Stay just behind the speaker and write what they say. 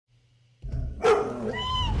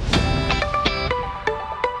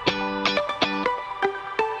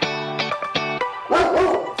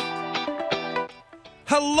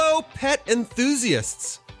Hello, pet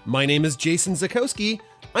enthusiasts. My name is Jason Zakowski.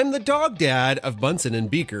 I'm the dog dad of Bunsen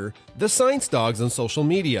and Beaker, the science dogs on social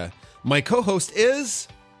media. My co-host is...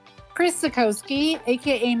 Chris Zakowski,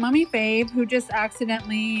 aka Mummy Fave, who just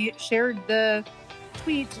accidentally shared the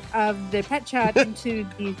tweet of the pet chat into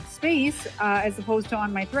the space as opposed to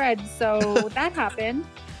on my thread. So that happened.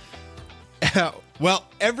 Well,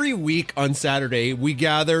 every week on Saturday, we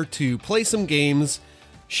gather to play some games,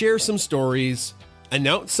 share some stories,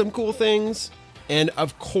 announce some cool things, and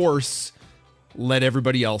of course, let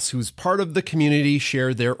everybody else who's part of the community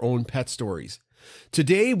share their own pet stories.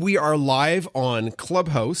 Today, we are live on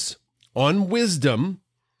Clubhouse, on Wisdom,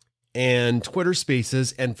 and Twitter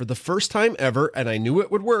Spaces, and for the first time ever, and I knew it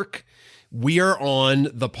would work, we are on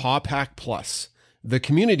the Pawpack Plus, the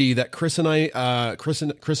community that Chris and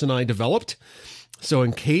I developed. So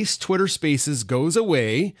in case Twitter Spaces goes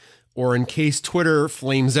away, or in case Twitter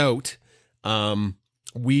flames out,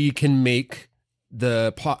 we can make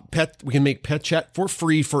pet chat for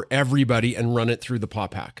free for everybody and run it through the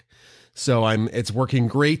Pawpack. So it's working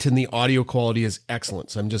great and the audio quality is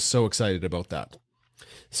excellent. So I'm just so excited about that.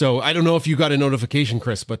 So I don't know if you got a notification,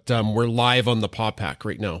 Chris, but we're live on the Pawpack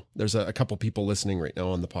right now. There's a couple people listening right now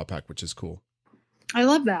on the Pawpack, which is cool. I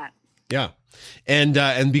love that. Yeah.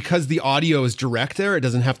 And because the audio is direct there, it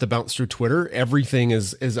doesn't have to bounce through Twitter. Everything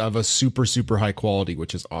is of a super, super high quality,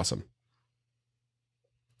 which is awesome.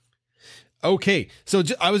 Okay, so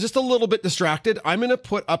I was just a little bit distracted. I'm going to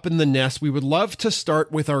put up in the nest. We would love to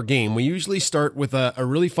start with our game. We usually start with a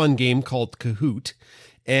really fun game called Kahoot,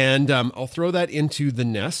 and I'll throw that into the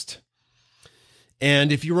nest.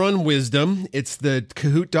 And if you're on Wisdom, it's the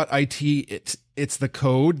Kahoot.it. It's the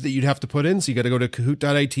code that you'd have to put in. So you got to go to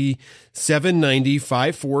Kahoot.it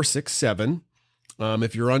 7905467.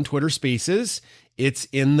 If you're on Twitter Spaces, it's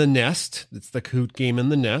in the nest. It's the Kahoot game in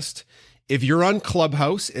the nest. If you're on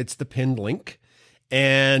Clubhouse, it's the pinned link.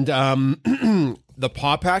 And the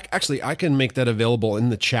Pawpack, actually, I can make that available in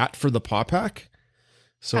the chat for the Pawpack.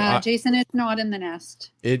 So Jason, it's not in the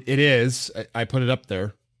nest. It is. I put it up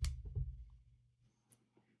there.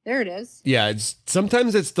 There it is. Yeah,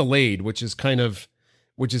 sometimes it's delayed, which is kind of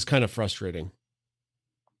frustrating.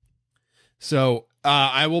 So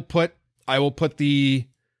I will put the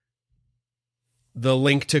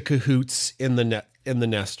link to Kahoots in the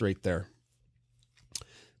nest right there.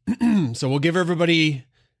 So we'll give everybody.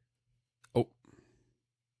 Oh,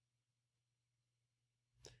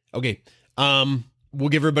 okay. We'll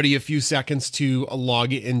give everybody a few seconds to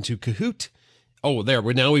log into Kahoot. Oh, there.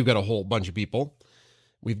 Now we've got a whole bunch of people.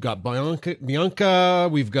 We've got Bianca,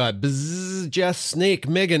 we've got Bzz, Jess, Snake,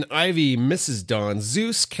 Megan, Ivy, Mrs. Dawn,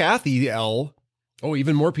 Zeus, Kathy L. Oh,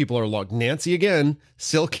 even more people are logged. Nancy again,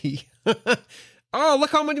 Silky. Oh,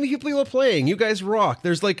 look how many people are playing. You guys rock.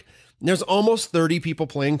 There's almost 30 people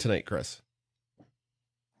playing tonight, Chris.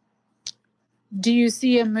 Do you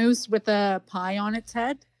see a moose with a pie on its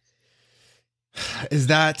head? Is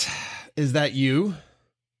that you?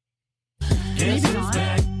 Maybe not.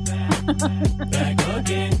 Back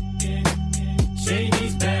again.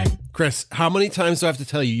 Shady's back. Chris, how many times do I have to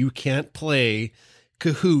tell you you can't play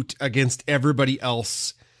Kahoot against everybody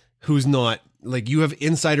else who's not, like, you have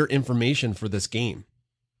insider information for this game?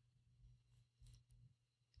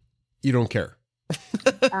 You don't care.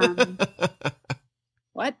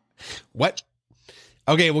 What?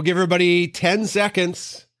 Okay, we'll give everybody 10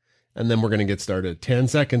 seconds and then we're going to get started. 10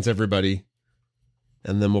 seconds, everybody.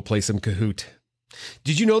 And then we'll play some Kahoot.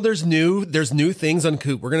 Did you know there's new things on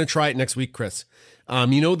Kahoot? We're going to try it next week, Chris.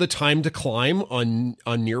 You know the time to climb on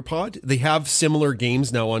Nearpod? They have similar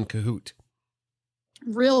games now on Kahoot.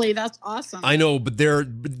 Really? That's awesome. I know, but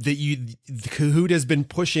Kahoot has been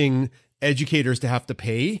pushing educators to have to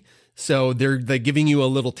pay. So they're giving you a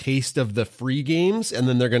little taste of the free games and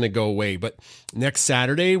then they're going to go away. But next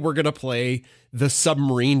Saturday, we're going to play the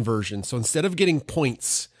submarine version. So instead of getting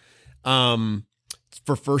points,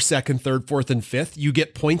 for first, second, third, fourth, and fifth, you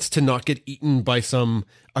get points to not get eaten by some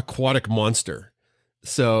aquatic monster.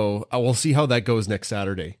 So we'll see how that goes next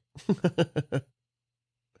Saturday.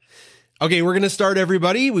 Okay, we're going to start,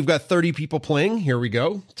 everybody. We've got 30 people playing. Here we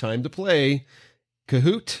go. Time to play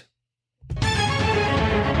Kahoot.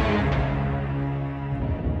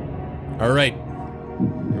 All right,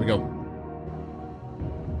 here we go.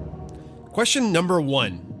 Question number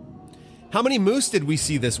 1. How many moose did we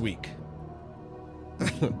see this week?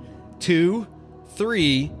 2,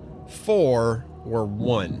 3, 4, or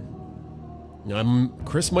 1? Now,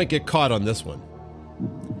 Chris might get caught on this one.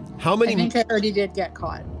 How many? I think I already did get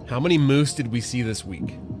caught. How many moose did we see this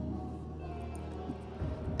week?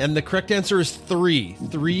 And the correct answer is 3.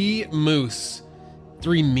 3 moose.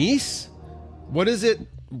 3 meese? What is it?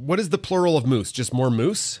 What is the plural of moose? Just more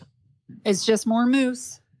moose? It's just more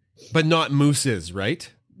moose. But not mooses, right?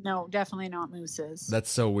 No, definitely not mooses. That's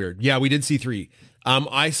so weird. Yeah, we did see 3.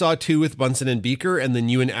 I saw 2 with Bunsen and Beaker, and then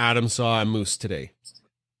you and Adam saw a moose today.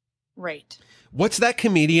 Right. What's that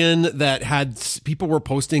comedian that had people were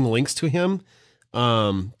posting links to him?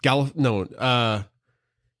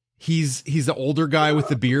 He's the older guy with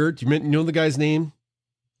the beard. Do you know the guy's name?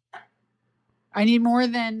 I need more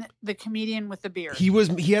than the comedian with the beard.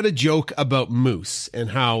 He had a joke about moose and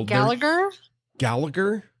how Gallagher?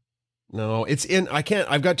 No, it's in.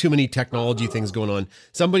 I've got too many technology things going on.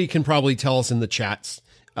 Somebody can probably tell us in the chats.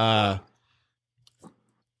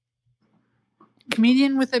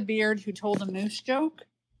 Comedian with a beard who told a moose joke.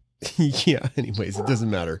 Yeah. Anyways, it doesn't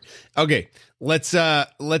matter. Okay, let's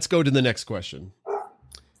go to the next question.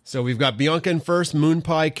 So we've got Bianca in first, Moon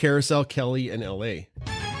Pie, Carousel, Kelly, and LA.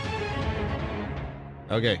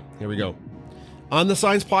 Okay, here we go. On the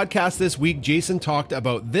Science Podcast this week, Jason talked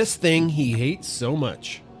about this thing he hates so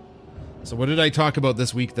much. So what did I talk about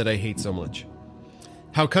this week that I hate so much?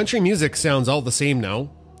 How country music sounds all the same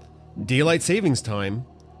now. Daylight savings time.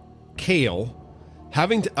 Kale.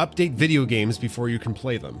 Having to update video games before you can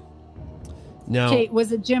play them. Now, Okay,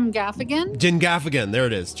 was it Jim Gaffigan? Jim Gaffigan, there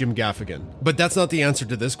it is, Jim Gaffigan. But that's not the answer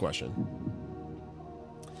to this question.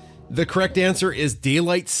 The correct answer is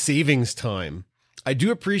daylight savings time. I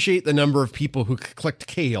do appreciate the number of people who clicked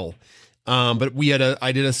Kale, but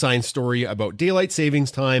I did a science story about daylight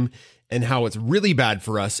savings time and how it's really bad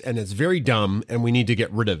for us and it's very dumb and we need to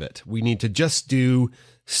get rid of it. We need to just do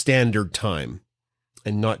standard time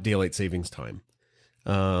and not daylight savings time.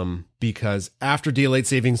 Because after daylight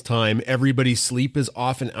savings time, everybody's sleep is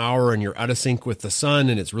off an hour and you're out of sync with the sun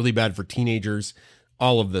and it's really bad for teenagers,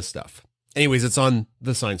 all of this stuff. Anyways, it's on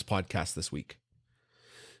the Science Podcast this week.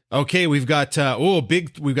 Okay, we've got,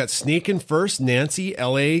 we've got Snake in first, Nancy,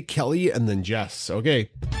 LA, Kelly, and then Jess.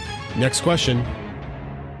 Okay, next question.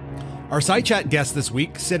 Our side chat guest this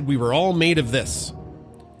week said we were all made of this: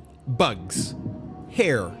 bugs,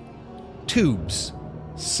 hair, tubes,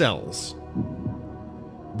 cells.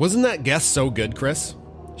 Wasn't that guest so good, Chris?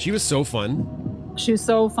 She was so fun. She was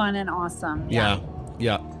so fun and awesome. Yeah.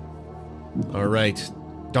 All right.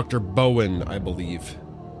 Dr. Bowen, I believe.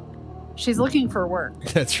 She's looking for work.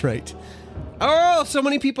 That's right. Oh, so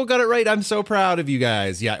many people got it right. I'm so proud of you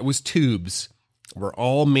guys. Yeah, it was tubes. We're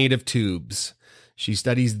all made of tubes. She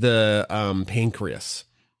studies the pancreas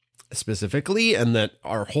specifically, and that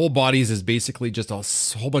our whole bodies is basically just a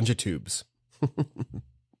whole bunch of tubes.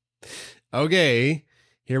 Okay,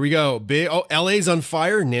 here we go. LA's on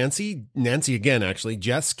fire. Nancy again, actually.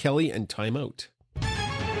 Jess, Kelly, and timeout.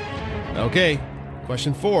 Okay,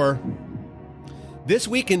 question 4. This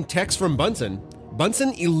week in text from Bunsen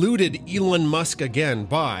eluded Elon Musk again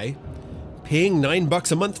by paying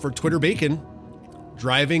 $9 a month for Twitter bacon,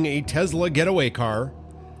 driving a Tesla getaway car,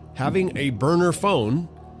 having a burner phone,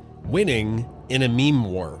 winning in a meme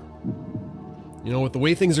war. You know, with the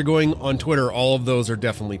way things are going on Twitter, all of those are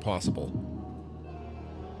definitely possible.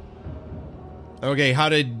 Okay, how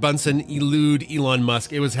did Bunsen elude Elon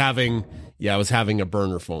Musk? It was having a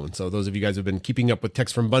burner phone. So those of you guys who've been keeping up with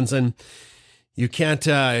text from Bunsen, you can't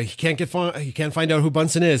find out who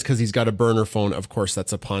Bunsen is because he's got a burner phone. Of course,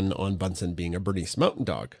 that's a pun on Bunsen being a Bernese Mountain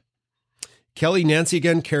Dog. Kelly, Nancy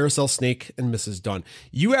again, Carousel, Snake, and Mrs. Dawn.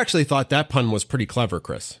 You actually thought that pun was pretty clever,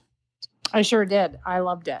 Chris. I sure did. I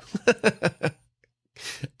loved it.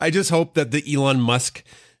 I just hope that the Elon Musk,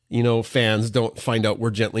 fans don't find out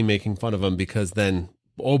we're gently making fun of him, because then,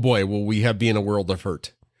 oh boy, will we be in a world of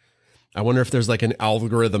hurt. I wonder if there's like an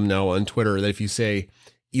algorithm now on Twitter that if you say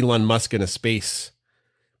Elon Musk in a space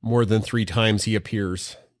more than 3 times, he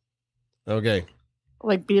appears. Okay.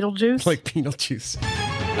 Like Beetlejuice? Like Beetlejuice.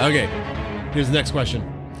 Okay. Here's the next question.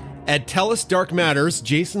 At Tell Us Dark Matters,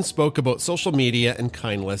 Jason spoke about social media and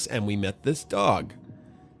kindness, and we met this dog.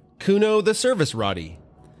 Kuno the service Roddy,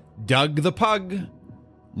 Doug the pug,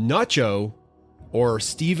 Nacho, or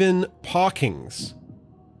Stephen Pawkings?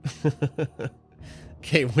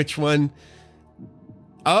 Okay, which one?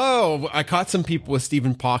 Oh, I caught some people with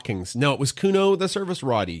Stephen Pawkings. No, it was Kuno the service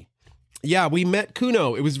Roddy. Yeah, we met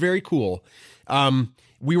Kuno. It was very cool.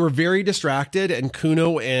 We were very distracted, and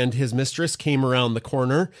Kuno and his mistress came around the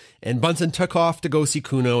corner, and Bunsen took off to go see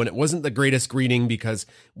Kuno, and it wasn't the greatest greeting because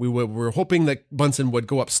we were hoping that Bunsen would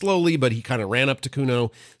go up slowly, but he kind of ran up to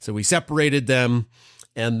Kuno, so we separated them,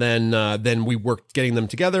 and then we worked getting them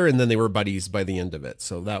together, and then they were buddies by the end of it.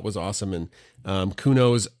 So that was awesome. And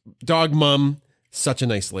Kuno's dog mom, such a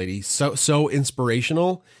nice lady, so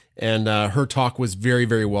inspirational, And her talk was very,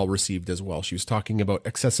 very well received as well. She was talking about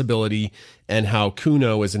accessibility and how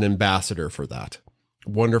Kuno is an ambassador for that.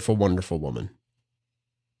 Wonderful, wonderful woman.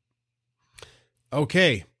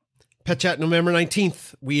 Okay. Pet Chat November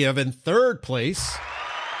 19th. We have in third place,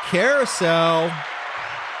 Carousel.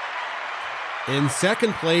 In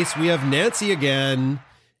second place, we have Nancy again.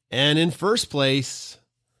 And in first place,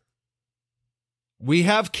 we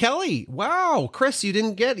have Kelly. Wow. Chris, you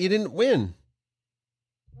didn't win.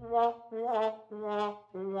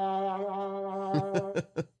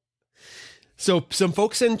 So some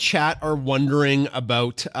folks in chat are wondering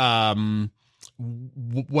about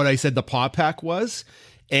what I said the paw pack was,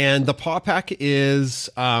 and the paw pack is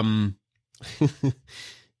not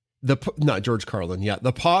George Carlin. Yeah,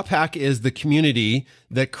 the paw pack is the community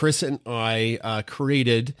that Chris and I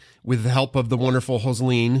created with the help of the wonderful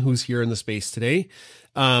Joseline, who's here in the space today.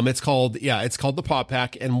 It's called the paw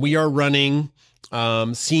pack, and we are running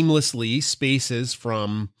seamlessly spaces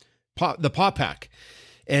from the paw pack.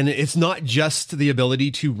 And it's not just the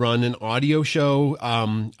ability to run an audio show.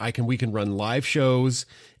 We can run live shows,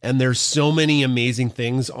 and there's so many amazing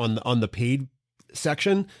things on the paid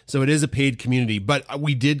section. So it is a paid community, but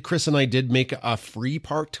Chris and I did make a free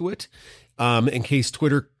part to it, in case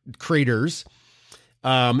Twitter creators,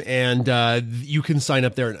 you can sign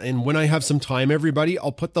up there. And when I have some time, everybody,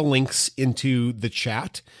 I'll put the links into the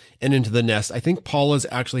chat and into the nest. I think Paula's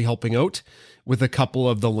actually helping out with a couple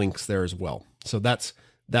of the links there as well. So that's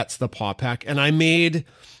the paw pack. And I made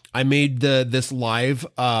this live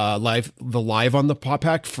on the paw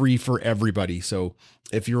pack free for everybody. So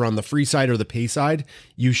if you're on the free side or the pay side,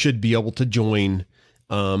 you should be able to join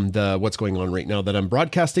what's going on right now that I'm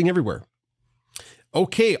broadcasting everywhere.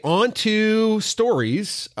 Okay, on to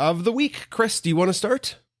stories of the week. Chris, do you want to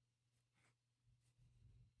start?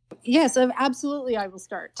 Yes, absolutely. I will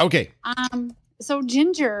start. Okay. So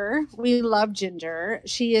Ginger, we love Ginger.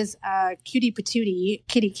 She is a cutie patootie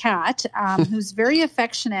kitty cat who's very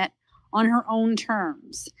affectionate on her own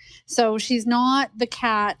terms. So she's not the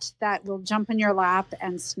cat that will jump in your lap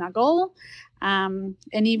and snuggle. And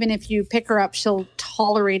even if you pick her up, she'll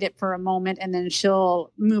tolerate it for a moment and then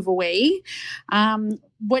she'll move away.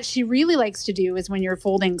 What she really likes to do is when you're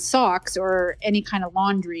folding socks or any kind of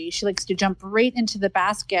laundry, she likes to jump right into the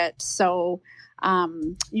basket. So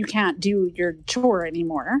you can't do your chore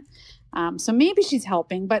anymore. So maybe she's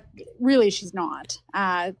helping, but really she's not.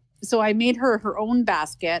 So I made her own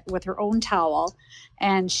basket with her own towel,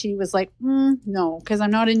 and she was like, no, because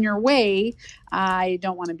I'm not in your way. I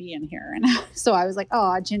don't want to be in here. And so I was like,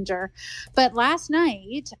 oh, Ginger. But last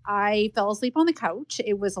night I fell asleep on the couch.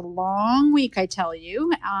 It was a long week, I tell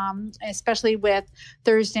you, especially with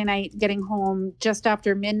Thursday night getting home just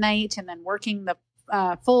after midnight and then working the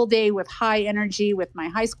full day with high energy with my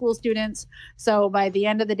high school students. So by the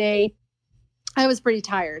end of the day, I was pretty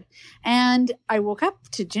tired, and I woke up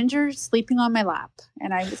to Ginger sleeping on my lap,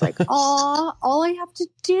 and I was like, oh, all I have to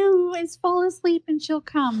do is fall asleep and she'll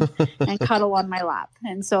come and cuddle on my lap.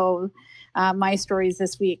 And so my stories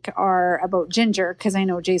this week are about Ginger, because I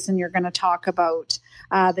know, Jason, you're going to talk about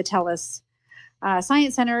the TELUS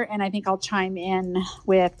Science Center, and I think I'll chime in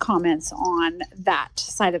with comments on that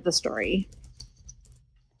side of the story.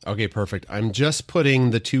 Okay, perfect. I'm just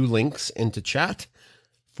putting the two links into chat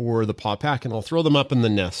for the paw pack, and I'll throw them up in the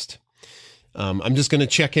nest. I'm just going to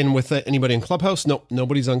check in with anybody in Clubhouse. Nope,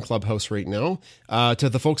 nobody's on Clubhouse right now. To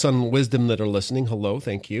the folks on Wisdom that are listening, hello,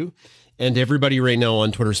 thank you. And everybody right now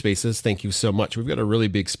on Twitter Spaces, thank you so much. We've got a really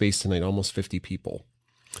big space tonight, almost 50 people.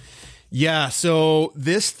 Yeah, so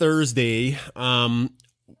this Thursday,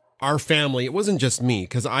 our family, it wasn't just me,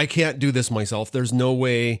 because I can't do this myself. There's no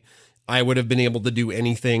way I would have been able to do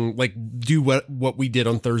anything, like do what we did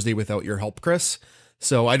on Thursday without your help, Chris.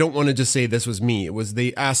 So I don't want to just say this was me. It was,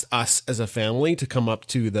 they asked us as a family to come up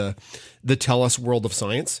to the TELUS World of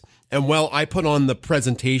Science. And while I put on the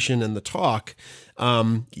presentation and the talk,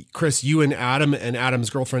 Chris, you and Adam and Adam's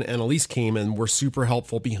girlfriend Annalise came and were super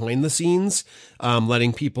helpful behind the scenes,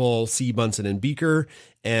 letting people see Bunsen and Beaker,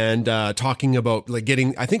 and talking about like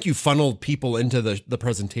I think you funneled people into the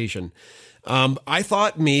presentation. I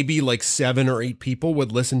thought maybe like 7 or 8 people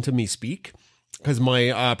would listen to me speak, because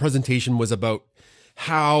my presentation was about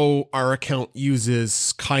how our account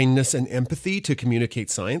uses kindness and empathy to communicate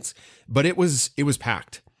science, but it was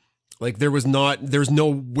packed. Like there's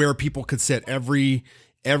nowhere people could sit. Every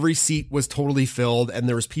seat was totally filled, and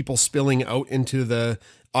there was people spilling out into the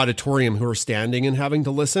auditorium who were standing and having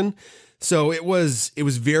to listen. So it was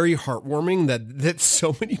very heartwarming that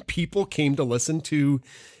so many people came to listen to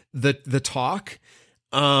the talk.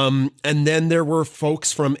 And then there were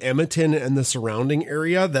folks from Edmonton and the surrounding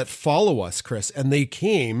area that follow us, Chris, and they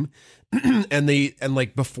came and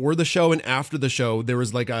like before the show and after the show, there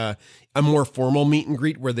was like a more formal meet and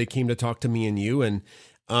greet where they came to talk to me and you. And,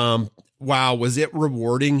 wow, was it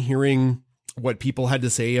rewarding hearing what people had to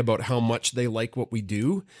say about how much they like what we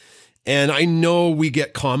do. And I know we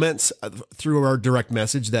get comments through our direct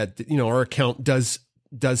message that, you know, our account does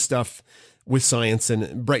stuff with science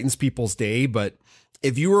and brightens people's day. But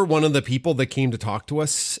if you were one of the people that came to talk to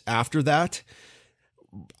us after that,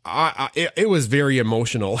 it was very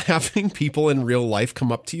emotional having people in real life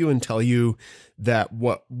come up to you and tell you that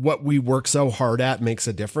what we work so hard at makes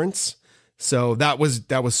a difference. So that was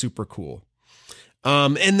super cool.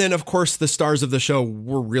 And then of course the stars of the show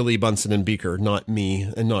were really Bunsen and Beaker, not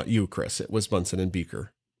me and not you, Chris. It was Bunsen and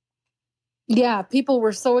Beaker. Yeah, people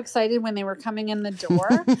were so excited when they were coming in the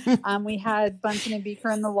door. We had Bunsen and Beaker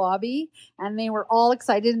in the lobby, and they were all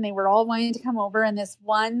excited, and they were all wanting to come over. And this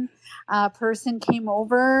one person came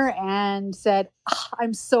over and said, "Oh,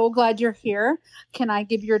 I'm so glad you're here. Can I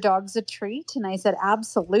give your dogs a treat?" And I said,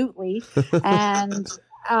 "Absolutely." And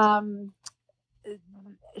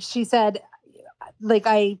she said, like,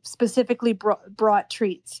 I specifically brought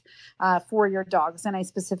treats for your dogs, and I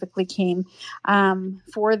specifically came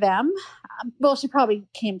for them. Well, she probably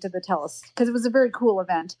came to the Telus because it was a very cool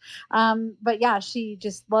event. But yeah, she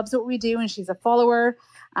just loves what we do, and she's a follower.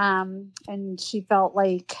 And she felt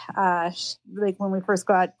like when we first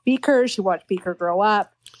got Beaker, she watched Beaker grow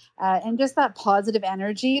up, and just that positive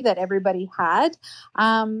energy that everybody had.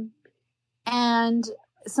 And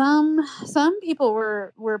some people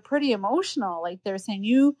were pretty emotional. Like, they're saying,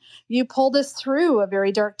 you pulled us through a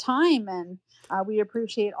very dark time, and we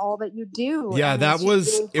appreciate all that you do. Yeah, and that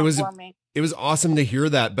was really it was awesome to hear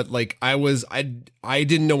that. But like, I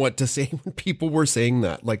didn't know what to say when people were saying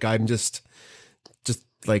that. Like, I'm just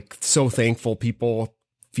like so thankful people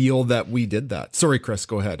feel that we did that. Sorry, Chris,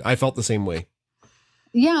 go ahead. I felt the same way.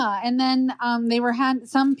 Yeah, and then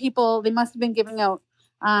some people, they must have been giving out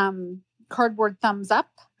cardboard thumbs up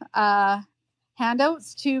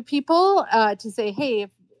handouts to people to say, hey, if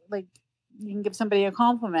like you can give somebody a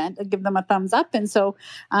compliment, give them a thumbs up. And so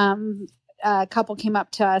a couple came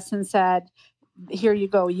up to us and said, here you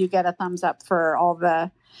go, you get a thumbs up for all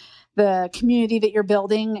the community that you're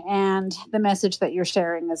building, and the message that you're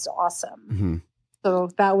sharing is awesome. Mm-hmm. So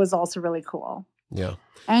that was also really cool. Yeah.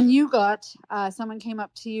 And you got, someone came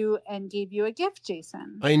up to you and gave you a gift,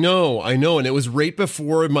 Jason. I know. And it was right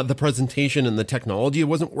before the presentation and the technology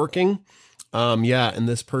wasn't working. Yeah. And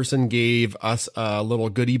this person gave us a little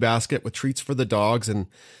goodie basket with treats for the dogs and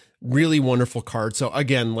really wonderful card. So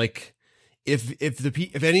again, like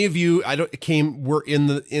if any of you, were in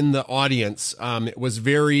the audience, it was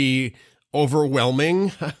very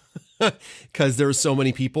overwhelming because there were so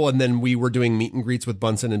many people. And then we were doing meet and greets with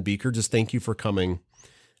Bunsen and Beaker. Just thank you for coming.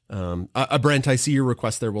 Brent, I see your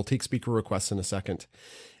request there. We'll take speaker requests in a second.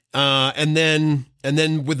 And then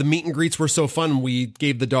with the meet and greets were so fun, we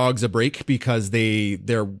gave the dogs a break because they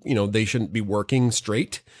shouldn't be working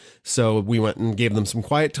straight. So we went and gave them some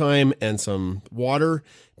quiet time and some water,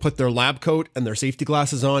 put their lab coat and their safety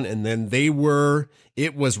glasses on. And then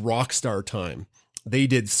it was rock star time. They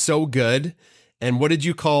did so good. And what did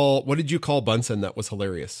you call Bunsen? That was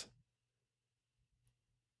hilarious.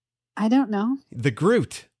 I don't know. The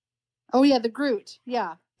Groot. Oh yeah, the Groot.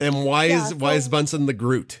 Yeah. And why is Bunsen the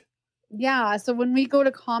Groot? Yeah. So when we go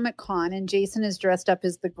to Comic-Con and Jason is dressed up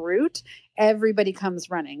as the Groot, everybody comes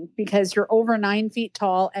running because you're over 9 feet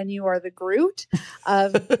tall and you are the Groot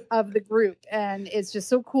of the group. And it's just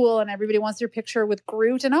so cool. And everybody wants your picture with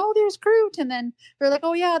Groot, and oh, there's Groot. And then they're like,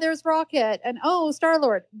 oh yeah, there's Rocket, and oh,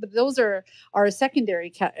 Star-Lord. But those are our secondary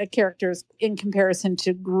characters in comparison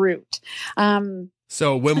to Groot.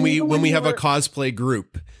 So when we have a cosplay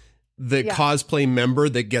group, the cosplay member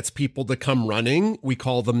that gets people to come running, we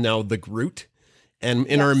call them now the Groot. And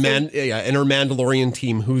in our Mandalorian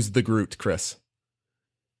team, who's the Groot, Chris?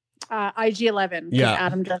 IG-11. Yeah.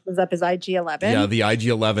 Adam dresses up as IG-11. Yeah, the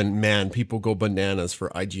IG-11. Man, people go bananas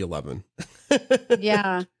for IG-11.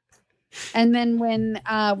 Yeah. And then when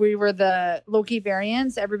we were the Loki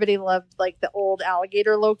variants, everybody loved like the old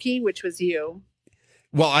alligator Loki, which was you.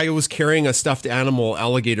 Well, I was carrying a stuffed animal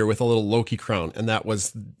alligator with a little Loki crown, and that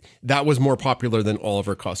was more popular than all of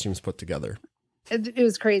our costumes put together. It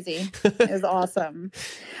was crazy. It was awesome.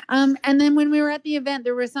 And then when we were at the event,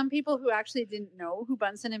 there were some people who actually didn't know who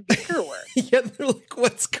Bunsen and Beaker were. Yeah, they're like,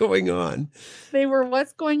 "What's going on?" They were,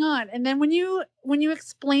 "What's going on?" And then when you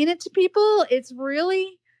explain it to people, it's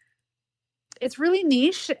really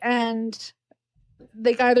niche, and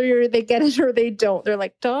like either they get it or they don't. They're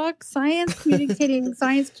like, dog science, communicating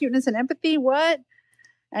science, cuteness, and empathy. What?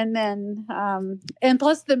 And then, and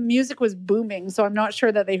plus the music was booming. So I'm not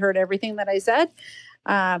sure that they heard everything that I said.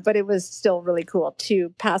 But it was still really cool to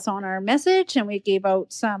pass on our message, and we gave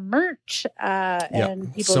out some merch,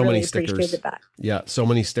 and people so really many stickers. appreciated that. Yeah, so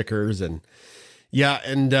many stickers, and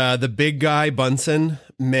the big guy Bunsen,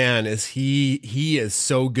 man, he is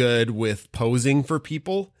so good with posing for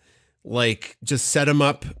people. Like, just set him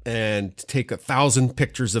up and take 1,000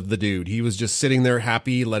 pictures of the dude. He was just sitting there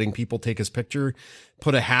happy, letting people take his picture.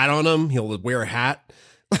 Put a hat on him. He'll wear a hat.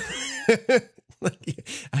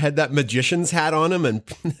 I had that magician's hat on him, and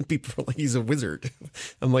people are like, he's a wizard.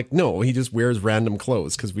 I'm like, no, he just wears random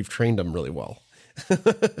clothes because we've trained him really well.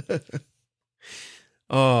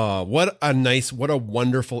 Oh, what a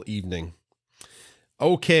wonderful evening.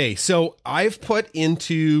 Okay, so I've put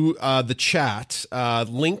into the chat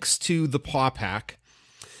links to the Paw Pack,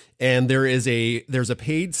 and there's a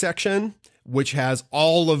paid section which has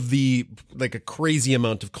all of the, like, a crazy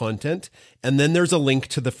amount of content, and then there's a link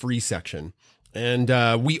to the free section.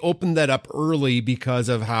 And we opened that up early because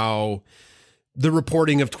of how the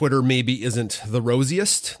reporting of Twitter maybe isn't the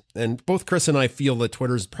rosiest. And both Chris and I feel that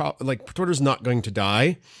Twitter's not going to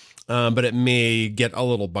die, but it may get a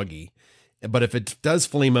little buggy. But if it does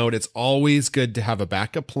flame out, it's always good to have a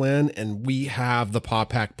backup plan. And we have the Paw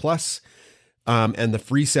Pack Plus and the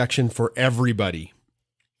free section for everybody.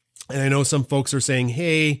 And I know some folks are saying,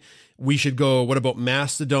 hey, we should go, what about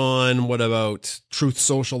Mastodon? What about Truth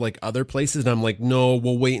Social, like other places? And I'm like, no,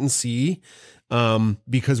 we'll wait and see.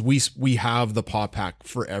 Because we have the Paw Pack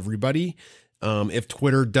for everybody. If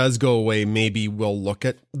Twitter does go away, maybe we'll look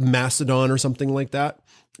at Mastodon or something like that.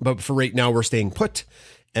 But for right now, we're staying put,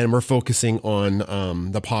 and we're focusing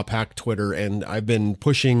on the Paw Pack Twitter. And I've been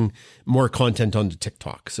pushing more content onto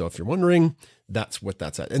TikTok. So if you're wondering, that's what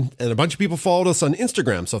that's at. And a bunch of people followed us on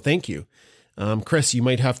Instagram. So thank you. Chris, you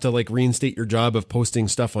might have to reinstate your job of posting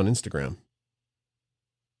stuff on Instagram.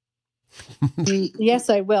 Yes,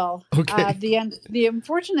 I will. Okay. The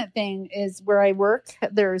unfortunate thing is where I work,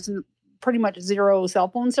 there's pretty much zero cell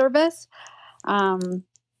phone service,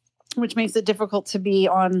 which makes it difficult to be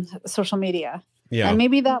on social media. Yeah. And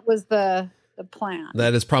maybe that was the plan.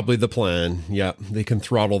 That is probably the plan. Yeah. They can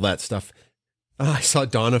throttle that stuff. Oh, I saw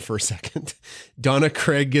Donna for a second. Donna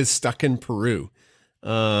Craig is stuck in Peru.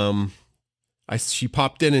 She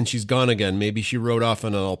popped in and she's gone again. Maybe she rode off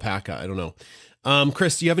on an alpaca. I don't know.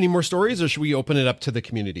 Chris, do you have any more stories, or should we open it up to the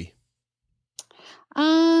community?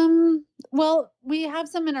 Well, we have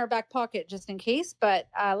some in our back pocket just in case, but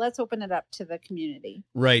let's open it up to the community.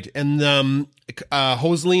 Right. And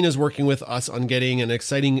Hoseline is working with us on getting an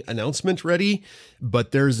exciting announcement ready,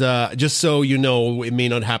 but there's just so you know, it may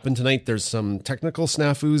not happen tonight. There's some technical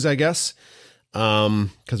snafus, I guess,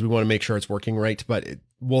 because we want to make sure it's working right, but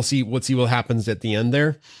we'll see what happens at the end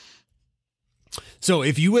there. So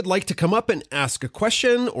if you would like to come up and ask a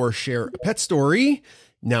question or share a pet story,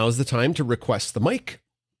 now's the time to request the mic.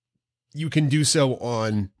 You can do so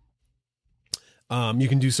on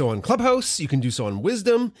Clubhouse. You can do so on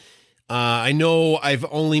Wisdom. I know I've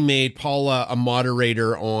only made Paula a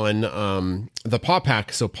moderator on the Paw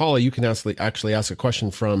Pack. So Paula, you can actually ask a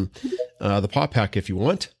question from the Paw Pack if you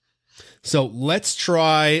want. So let's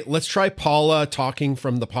try Paula talking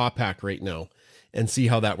from the Paw Pack right now and see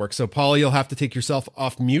how that works. So Paula, you'll have to take yourself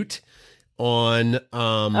off mute on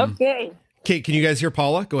okay. Okay, can you guys hear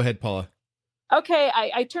Paula? Go ahead, Paula. Okay,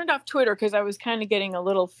 I turned off Twitter because I was kind of getting a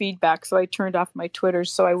little feedback, so I turned off my Twitter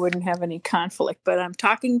so I wouldn't have any conflict. But I'm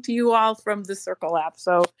talking to you all from the Circle app,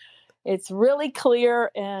 so it's really clear,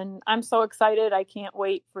 and I'm so excited. I can't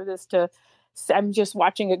wait for this I'm just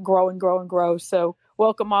watching it grow and grow and grow. So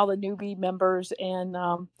welcome all the newbie members, and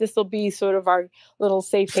this will be sort of our little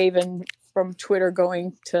safe haven from Twitter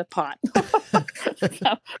going to pot.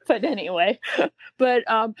 But anyway,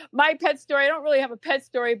 my pet story, I don't really have a pet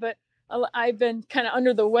story, but I've been kind of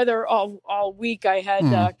under the weather all week. I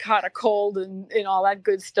had caught a cold and all that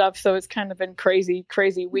good stuff. So it's kind of been crazy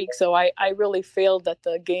week. So I really failed at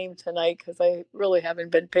the game tonight because I really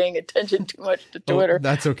haven't been paying attention too much to Twitter. Oh,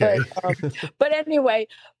 that's okay. But anyway,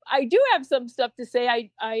 I do have some stuff to say. I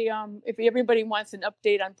if everybody wants an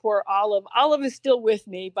update on poor Olive is still with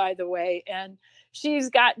me, by the way, and she's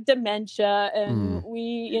got dementia, and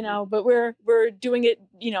we, but we're doing it,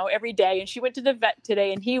 every day. And she went to the vet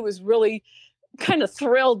today, and he was really kind of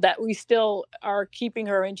thrilled that we still are keeping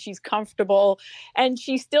her and she's comfortable, and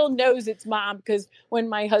she still knows it's mom, because when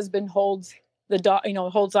my husband holds the dog,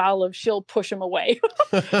 holds Olive, she'll push him away.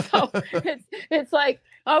 So it's like,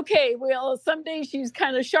 Okay, well, some days she's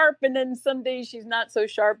kind of sharp and then some days she's not so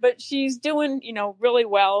sharp, but she's doing, really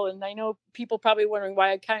well. And I know people probably wondering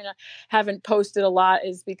why I kind of haven't posted a lot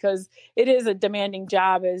is because it is a demanding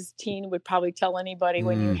job, as Teen would probably tell anybody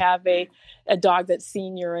when you have a dog that's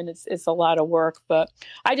senior, and it's a lot of work. But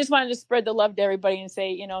I just wanted to spread the love to everybody and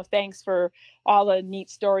say, thanks for all the neat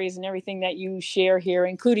stories and everything that you share here,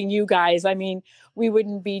 including you guys. I mean, we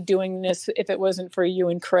wouldn't be doing this if it wasn't for you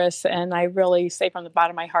and Chris. And I really say from the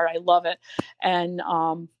bottom of my heart, I love it. And,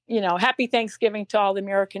 happy Thanksgiving to all the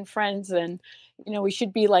American friends. And, we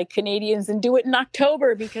should be like Canadians and do it in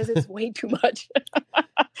October because it's way too much.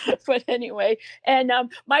 But anyway, and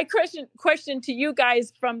my question to you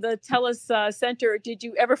guys from the TELUS Center, did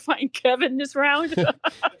you ever find Kevin this round?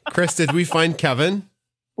 Chris, did we find Kevin?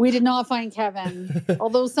 We did not find Kevin,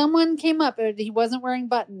 although someone came up and he wasn't wearing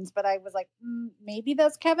buttons, but I was like, maybe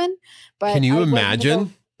that's Kevin. But can you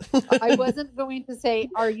imagine? I wasn't going to say,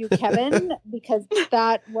 are you Kevin? Because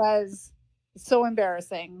that was so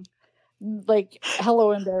embarrassing. Like,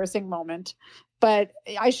 hello, embarrassing moment. But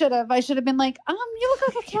I should have been like, you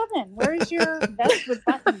look like a Kevin. Where's your vest with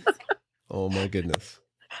buttons? Oh my goodness.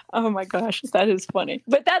 Oh my gosh, that is funny.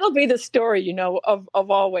 But that'll be the story, of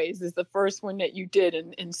always is the first one that you did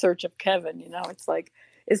in search of Kevin.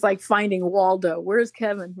 It's like finding Waldo. Where's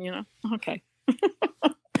Kevin? Okay.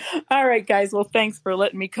 All right, guys. Well, thanks for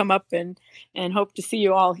letting me come up and hope to see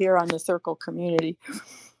you all here on the Circle community.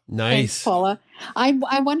 Nice. Thanks, Paula.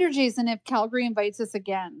 I wonder, Jason, if Calgary invites us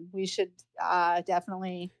again, we should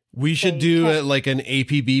definitely. We should do like an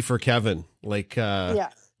APB for Kevin. Like,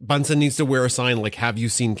 Bunsen needs to wear a sign like, have you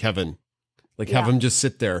seen Kevin? Like, have him just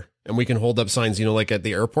sit there and we can hold up signs, like at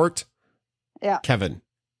the airport. Yeah. Kevin.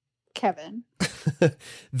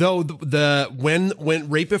 Though when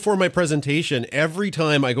right before my presentation, every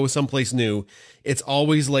time I go someplace new, it's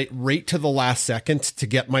always like right to the last second to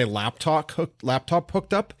get my laptop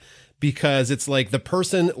hooked up, because it's like the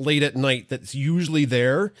person late at night that's usually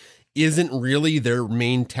there isn't really their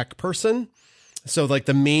main tech person. So like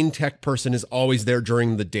the main tech person is always there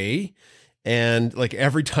during the day. And like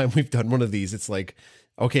every time we've done one of these, it's like,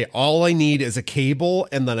 okay, all I need is a cable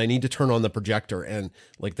and then I need to turn on the projector, and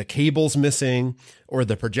like the cable's missing or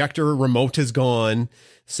the projector remote is gone.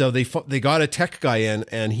 So they got a tech guy in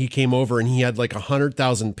and he came over and he had like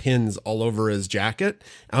 100,000 pins all over his jacket.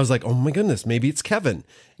 I was like, oh my goodness, maybe it's Kevin.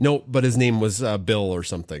 No, but his name was Bill or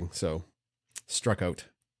something. So struck out.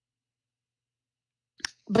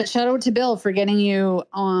 But shout out to Bill for getting you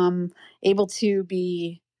able to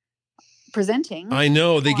be presenting. I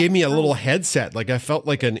know. They gave me a little headset. Like I felt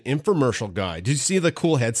like an infomercial guy. Did you see the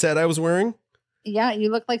cool headset I was wearing? Yeah, you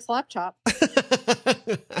look like Slapchop.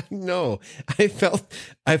 No, I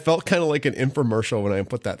felt kind of like an infomercial when I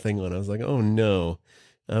put that thing on. I was like, oh no,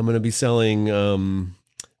 I'm going to be selling,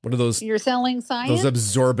 what are those? You're selling science? Those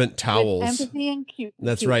absorbent towels. With empathy and cute.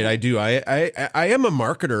 That's right. I do. I am a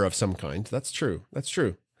marketer of some kind. That's true.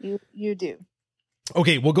 You do.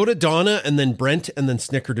 Okay, we'll go to Donna and then Brent and then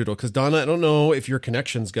Snickerdoodle, because Donna, I don't know if your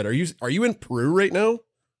connection's good. Are you in Peru right now?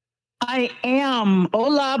 I am.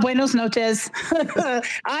 Hola, buenos noches.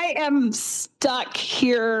 I am stuck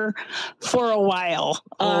here for a while.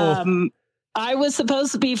 I was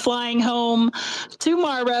supposed to be flying home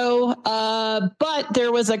tomorrow, but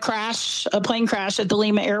there was a plane crash at the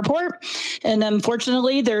Lima airport. And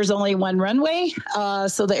unfortunately, there's only one runway.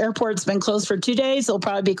 So the airport's been closed for 2 days. It'll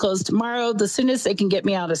probably be closed tomorrow. The soonest they can get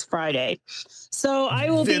me out is Friday. So I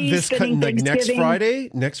will be spending Thanksgiving.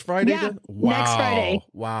 Next Friday? Yeah, wow. next Friday.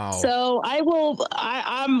 Wow. So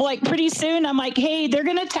I'm like, pretty soon, I'm like, hey, they're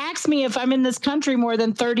going to tax me if I'm in this country more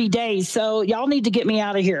than 30 days. So y'all need to get me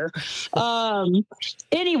out of here.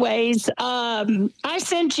 Anyways, I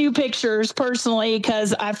sent you pictures personally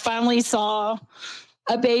because I finally saw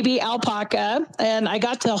a baby alpaca, and I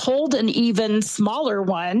got to hold an even smaller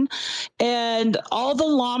one. And all the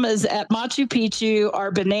llamas at Machu Picchu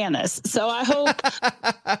are bananas. So I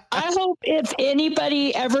hope if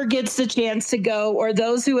anybody ever gets the chance to go, or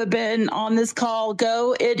those who have been on this call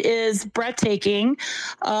go, it is breathtaking.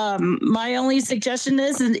 My only suggestion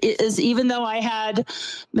is even though I had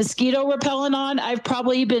mosquito repellent on, I've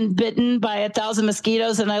probably been bitten by 1,000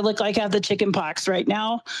 mosquitoes, and I look like I have the chicken pox right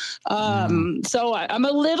now. So I'm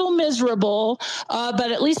a little miserable,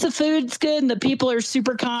 but at least the food's good and the people are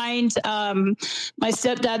super kind. My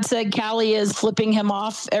stepdad said Callie is flipping him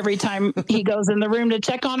off every time he goes in the room to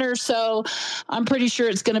check on her. So I'm pretty sure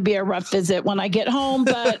it's going to be a rough visit when I get home,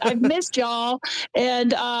 but I've missed y'all.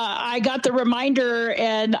 And I got the reminder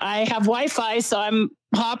and I have Wi-Fi. So I'm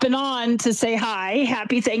hopping on to say hi.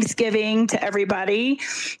 Happy Thanksgiving to everybody.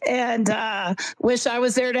 And wish I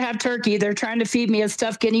was there to have turkey. They're trying to feed me a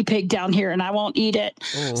stuffed guinea pig down here, and I won't eat it.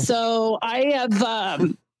 Oh. So I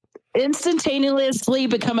have instantaneously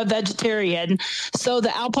become a vegetarian. So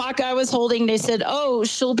the alpaca I was holding, they said, oh,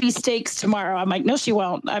 she'll be steaks tomorrow. I'm like, no, she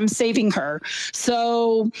won't. I'm saving her.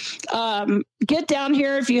 So get down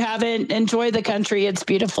here if you haven't. Enjoy the country. It's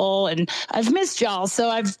beautiful. And I've missed y'all. So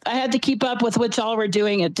I had to keep up with what y'all were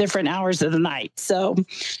doing at different hours of the night. So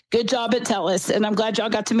good job at Tellus. And I'm glad y'all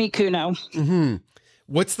got to meet Kuno. Mm-hmm.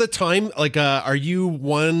 What's the time? Like, are you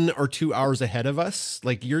 1 or 2 hours ahead of us?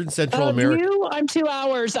 Like, you're in Central America. I'm 2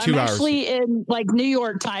 hours. 2 I'm hours. Actually in like New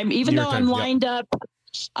York time, even though I'm lined up.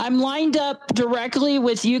 I'm lined up directly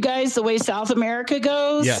with you guys the way South America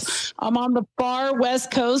goes. Yes. I'm on the far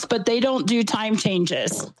West Coast, but they don't do time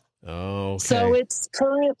changes. Oh, okay. So it's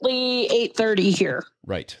currently 8:30 here.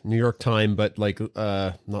 Right. New York time, but like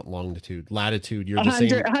not longitude, latitude. You're the same.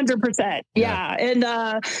 100%. Yeah.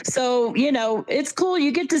 And so, you know, it's cool.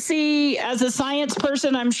 You get to see, as a science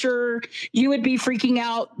person, I'm sure you would be freaking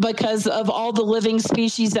out because of all the living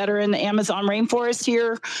species that are in the Amazon rainforest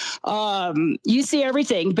here. You see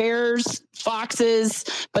everything, bears, foxes,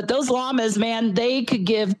 but those llamas, man, they could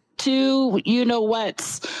give two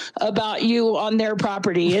whats about you on their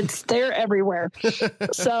property. They're everywhere.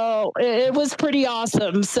 So it was pretty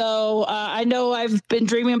awesome. So I know I've been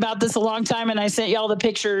dreaming about this a long time, and I sent y'all the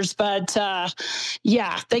pictures, but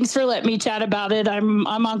yeah, thanks for letting me chat about it. I'm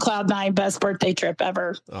on cloud 9. Best birthday trip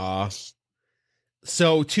ever.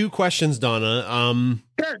 So 2 questions, Donna.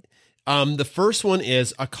 Sure. The first one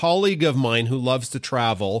is, a colleague of mine who loves to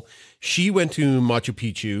travel, she went to Machu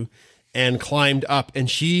Picchu and climbed up, and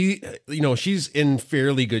she, she's in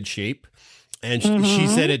fairly good shape. And she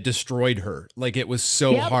said it destroyed her. Like, it was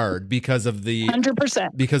so hard because of the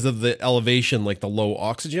 100%, because of the elevation, like the low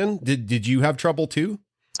oxygen. Did you have trouble too?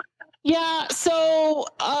 Yeah, so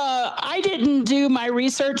I didn't do my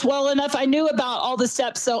research well enough. I knew about all the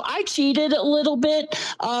steps, so I cheated a little bit.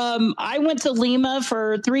 I went to Lima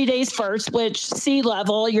for 3 days first, which sea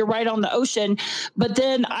level, you're right on the ocean. But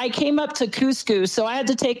then I came up to Cusco, so I had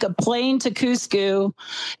to take a plane to Cusco,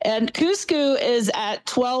 and Cusco is at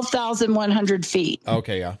 12,100 feet.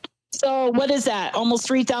 Okay, yeah. So what is that? Almost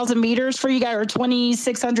 3,000 meters for you guys, or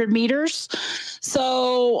 2,600 meters.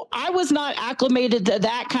 So I was not acclimated to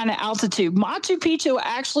that kind of altitude. Machu Picchu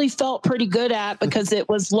actually felt pretty good at, because it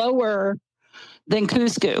was lower than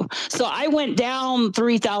Cusco. So I went down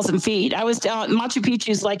 3,000 feet. I was down. Machu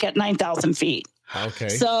Picchu's like at 9,000 feet. Okay.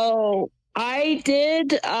 So I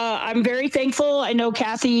did. I'm very thankful. I know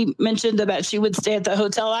Kathy mentioned that she would stay at the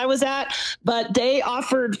hotel I was at, but they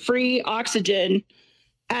offered free oxygen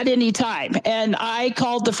at any time. And I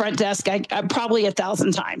called the front desk probably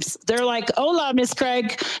 1,000 times. They're like, hola, Miss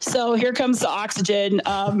Craig. So here comes the oxygen.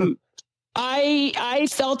 I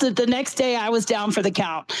felt it the next day. I was down for the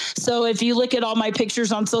count. So if you look at all my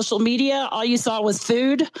pictures on social media, all you saw was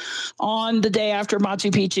food on the day after Machu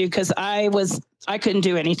Picchu, because I couldn't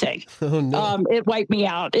do anything. Oh, no. It wiped me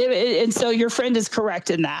out. And so your friend is correct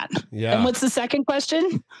in that. Yeah. And what's the second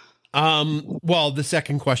question? Well, the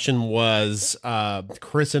second question was,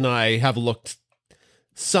 Chris and I have looked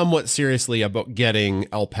somewhat seriously about getting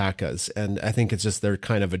alpacas, and I think it's just, they're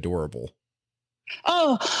kind of adorable.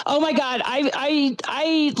 Oh my God.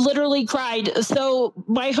 I literally cried. So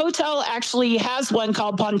my hotel actually has one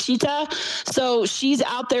called Panchita. So she's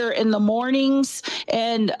out there in the mornings,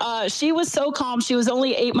 and she was so calm. She was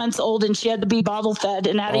only 8 months old, and she had to be bottle fed,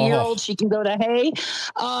 and at a year old, she can go to hay.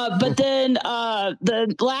 But then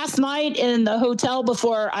the last night in the hotel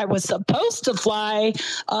before I was supposed to fly,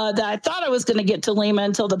 that I thought I was going to get to Lima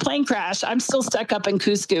until the plane crashed. I'm still stuck up in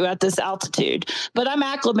Cusco at this altitude, but I'm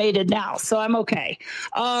acclimated now, so I'm okay.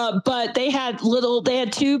 But they had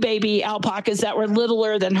 2 baby alpacas that were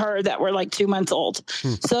littler than her, that were like 2 months old.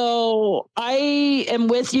 So I am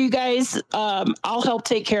with you guys. I'll help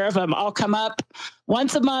take care of them. I'll come up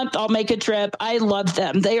once a month. I'll make a trip. I love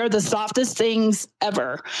them. They are the softest things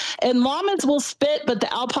ever. And llamas will spit, but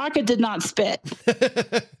the alpaca did not spit.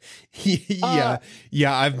 Yeah.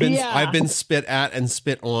 I've been spit at and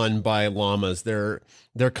spit on by llamas. They're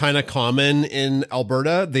kind of common in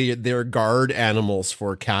Alberta. They're guard animals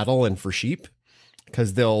for cattle and for sheep,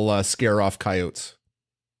 because they'll scare off coyotes.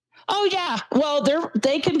 Oh yeah. Well,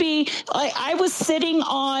 they can be like, I was sitting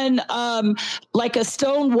on like a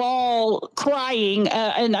stone wall crying,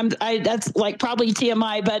 and that's like probably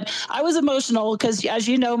TMI, but I was emotional because, as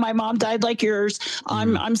you know, my mom died like yours.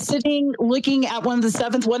 I'm sitting looking at one of the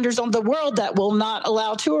seventh wonders of the world that will not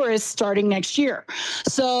allow tourists starting next year.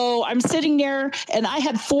 So I'm sitting there, and I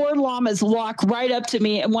had 4 llamas walk right up to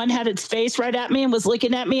me, and one had its face right at me and was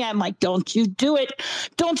looking at me. I'm like, "Don't you do it!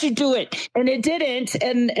 Don't you do it!" And it didn't.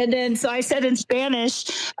 And then so I said in Spanish,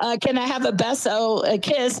 "Can I have a beso, a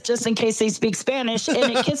kiss, just in case they speak Spanish?"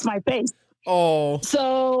 And it kissed my face. Oh,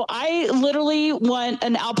 So I literally want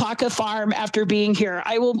an alpaca farm after being here.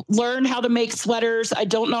 I will learn how to make sweaters. I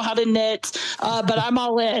don't know how to knit, but I'm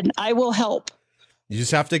all in. I will help. you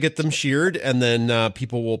just have to get them sheared, and then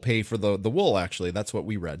people will pay for the wool. Actually, that's what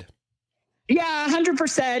we read. Yeah,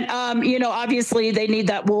 100%. You know, obviously they need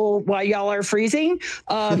that wool while y'all are freezing.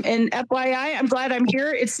 And FYI, I'm glad I'm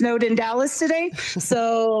here. It snowed in Dallas today.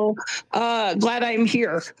 So glad I'm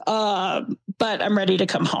here. But I'm ready to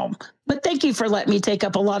come home. But thank you for letting me take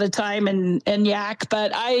up a lot of time and yak.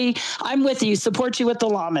 But I'm with you. Support you with the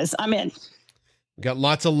llamas. I'm in. We got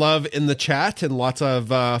lots of love in the chat and lots of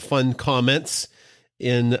fun comments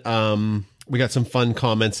in we got some fun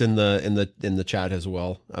comments in the chat as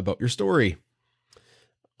well about your story.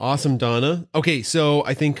 Awesome, Donna. Okay, so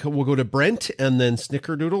I think we'll go to Brent and then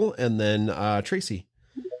Snickerdoodle and then Tracy.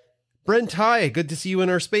 Brent, hi. Good to see you in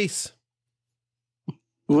our space.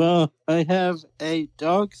 Well, I have a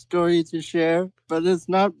dog story to share, but it's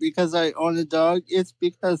not because I own a dog. It's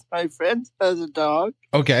because my friend has a dog.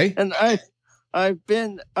 Okay. And I've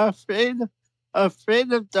been afraid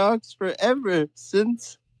of dogs forever.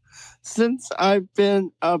 Since I've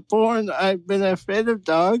been born, I've been afraid of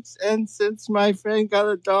dogs, and since my friend got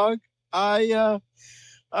a dog, I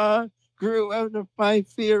grew out of my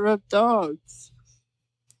fear of dogs.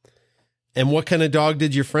 And what kind of dog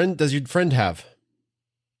does your friend have?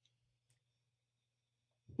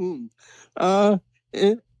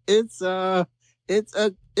 It's a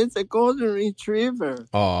golden retriever.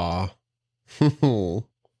 Aw.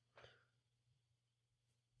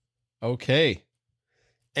 Okay.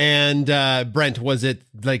 And Brent, was it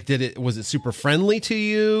super friendly to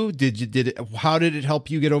you? How did it help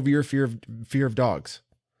you get over your fear of dogs?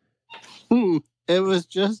 It was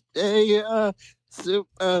just a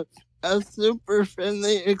super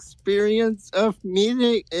friendly experience of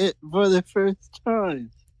meeting it for the first time.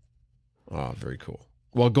 Oh, very cool.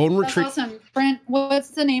 Well, golden retriever. That's awesome. Brent,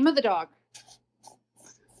 what's the name of the dog?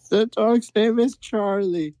 The dog's name is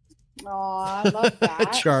Charlie. Oh, I love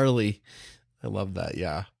that. Charlie. I love that.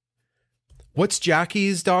 Yeah. What's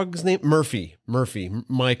Jackie's dog's name? Murphy.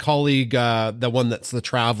 My colleague, the one that's the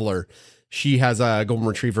traveler, she has a golden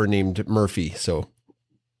retriever named Murphy. So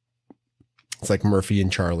it's like Murphy and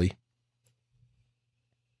Charlie.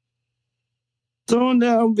 So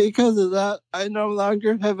now, because of that, I no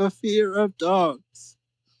longer have a fear of dogs.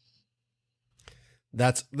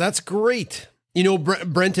 That's great. You know,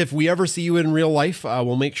 Brent, if we ever see you in real life,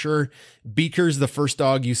 we'll make sure Beaker's the first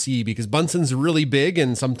dog you see, because Bunsen's really big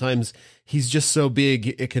and sometimes he's just so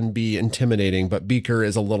big it can be intimidating, but Beaker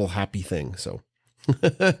is a little happy thing. So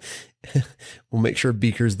we'll make sure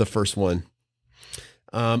Beaker's the first one.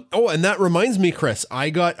 Oh, and that reminds me, Chris, I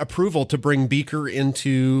got approval to bring Beaker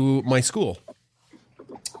into my school.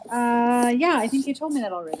 Yeah, I think you told me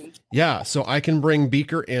that already. Yeah, so I can bring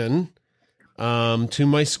Beaker in to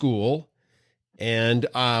my school. And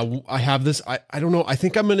I have this. I don't know. I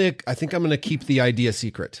think I'm gonna keep the idea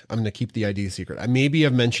secret. I maybe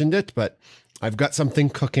have mentioned it, but I've got something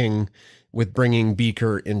cooking with bringing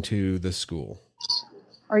Beaker into the school.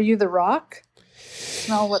 Are you the Rock?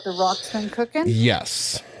 Smell what the Rock's been cooking?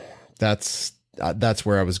 Yes, that's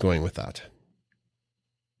where I was going with that.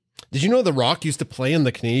 Did you know the Rock used to play in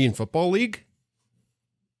the Canadian Football League?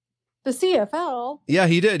 The CFL? Yeah,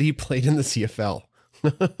 he did. He played in the CFL.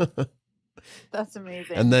 That's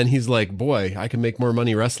amazing. And then he's like, boy, I can make more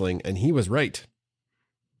money wrestling. And he was right.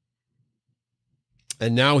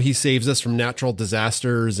 And now he saves us from natural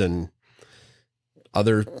disasters and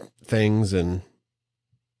other things. And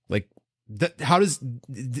like,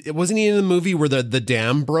 wasn't he in the movie where the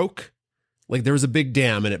dam broke? Like there was a big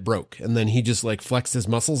dam and it broke. And then he just like flexed his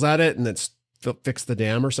muscles at it and it's fixed the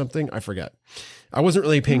dam or something. I forget. I wasn't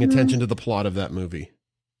really paying attention to the plot of that movie.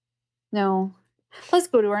 No. Let's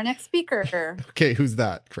go to our next speaker. Okay, who's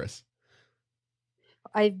that, Chris?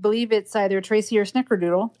 I believe it's either Tracy or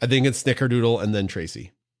Snickerdoodle. I think it's Snickerdoodle and then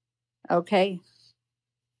Tracy. Okay.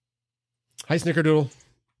 Hi, Snickerdoodle.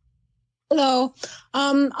 Hello.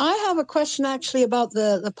 I have a question actually about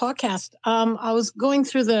the podcast. I was going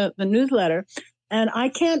through the newsletter, and I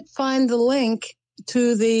can't find the link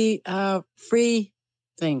to the free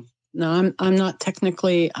thing. No, I'm not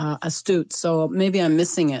technically astute, so maybe I'm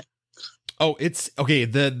missing it. Oh, it's okay.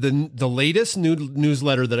 The latest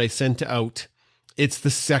newsletter that I sent out, it's the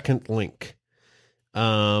second link.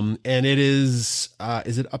 And it is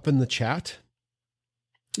it up in the chat?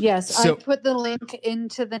 Yes, So- I put the link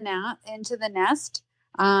into the nest.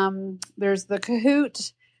 There's the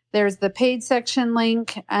Kahoot, there's the paid section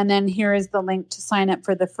link, and then here is the link to sign up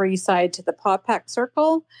for the free side to the Pawpack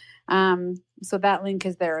Circle. So that link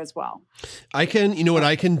is there as well. I can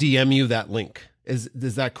DM you that link. Is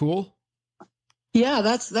that cool? Yeah,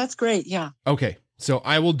 that's great. Yeah. Okay. So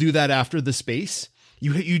I will do that after the space.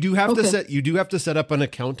 You do have to set up an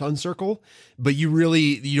account on Circle, but you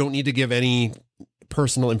don't need to give any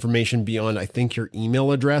personal information beyond, I think, your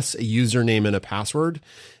email address, a username, and a password.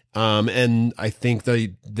 And I think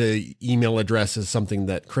the email address is something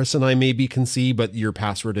that Chris and I maybe can see, but your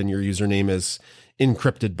password and your username is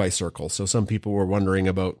encrypted by Circle. So some people were wondering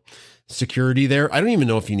about security there. I don't even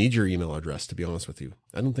know if you need your email address, to be honest with you.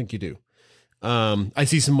 I don't think you do. I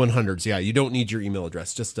see some 100s. Yeah, you don't need your email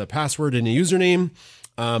address, just a password and a username.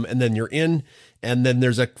 And then you're in, and then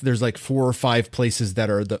there's like 4 or 5 places that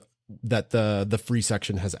are the free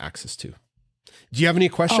section has access to. Do you have any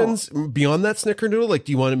questions beyond that, Snickerdoodle? Like,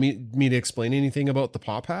 do you want me to explain anything about the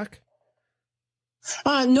Pawpack?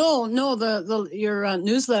 No, your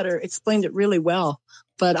newsletter explained it really well,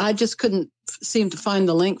 but I just couldn't seem to find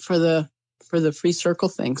the link for the free circle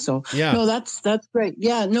thing. So yeah, no, that's great.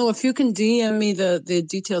 Yeah, no, if you can DM me the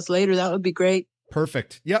details later, that would be great.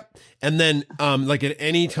 Perfect. Yep. And then, like at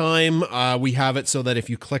any time, we have it so that if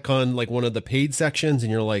you click on like one of the paid sections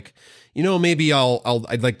and you're like, maybe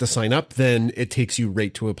I'd like to sign up, then it takes you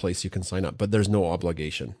right to a place you can sign up, but there's no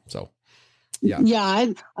obligation. So, yeah.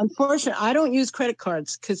 Yeah. Unfortunately, I don't use credit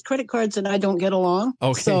cards because credit cards and I don't get along.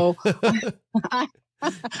 Okay. So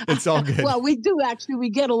it's all good. Well, we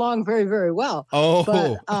get along very, very well. Oh,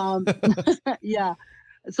 but, yeah.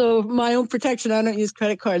 So my own protection, I don't use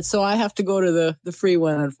credit cards, so I have to go to the free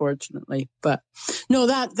one, unfortunately. But no,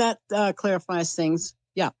 that clarifies things.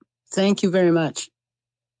 Yeah, thank you very much.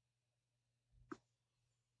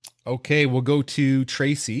 Okay, we'll go to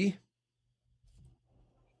Tracy.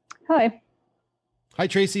 Hi. Hi,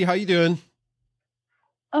 Tracy. How you doing?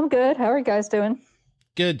 I'm good. How are you guys doing?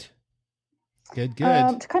 Good. Good.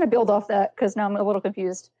 To kind of build off that, because now I'm a little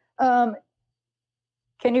confused.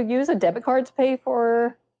 Can you use a debit card to pay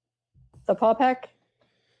for the Pawpack?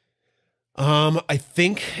 I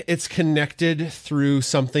think it's connected through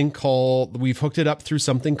we've hooked it up through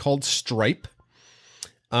something called Stripe.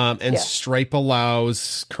 Stripe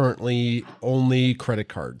allows currently only credit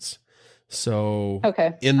cards. So okay, I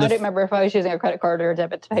didn't remember if I was using a credit card or a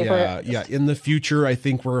debit to pay for it. Yeah. In the future, I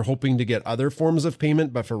think we're hoping to get other forms of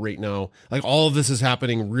payment, but for right now, like all of this is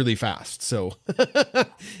happening really fast. So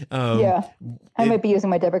I might be using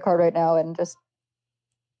my debit card right now and just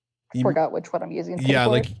forgot which one I'm using. Yeah,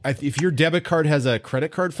 like if your debit card has a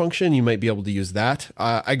credit card function, you might be able to use that.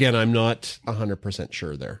 Again, I'm not 100%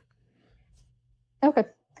 sure there. Okay.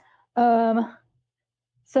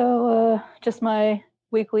 So just my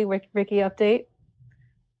weekly Ricky update.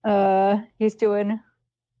 He's doing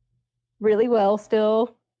really well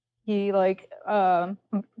still. He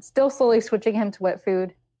still slowly switching him to wet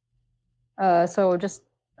food. So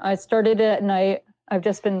I started it at night. I've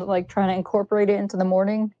just been trying to incorporate it into the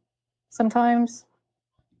morning sometimes.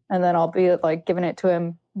 And then I'll be giving it to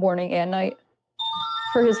him morning and night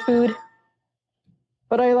for his food.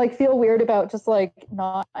 But I feel weird about just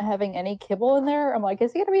not having any kibble in there. I'm like,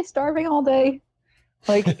 is he gonna be starving all day?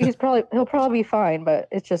 He'll probably be fine, but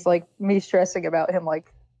it's just me stressing about him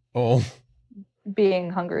being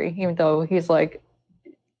hungry, even though he's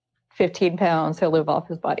 15 pounds, he'll live off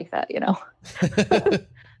his body fat,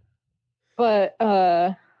 But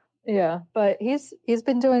but he's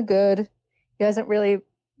been doing good. He hasn't really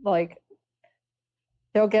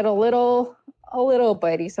he'll get a little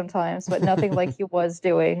bitey sometimes, but nothing like he was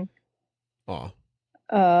doing. Aw.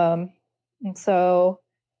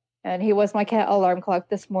 And he was my cat alarm clock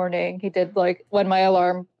this morning. He did when my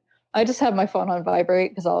alarm, I just have my phone on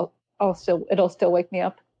vibrate because it'll still wake me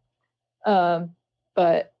up.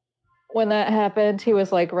 But when that happened, he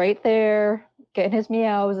was right there getting his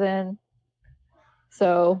meows in.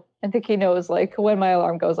 So I think he knows when my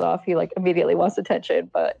alarm goes off, he immediately wants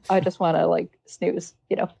attention, but I just want to snooze,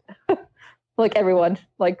 everyone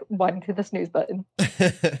wanting to the snooze button.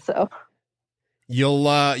 So you'll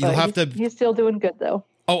have to. He's still doing good though.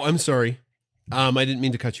 Oh, I'm sorry. I didn't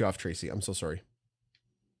mean to cut you off, Tracy. I'm so sorry.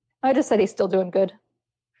 I just said he's still doing good.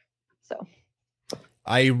 So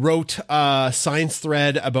I wrote a science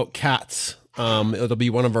thread about cats. It'll be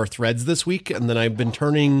one of our threads this week, and then I've been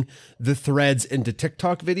turning the threads into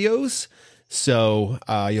TikTok videos. So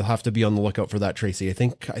you'll have to be on the lookout for that, Tracy. I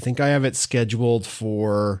think I have it scheduled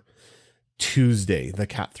for Tuesday, the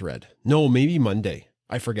cat thread. No, maybe Monday.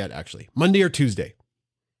 I forget, actually. Monday or Tuesday.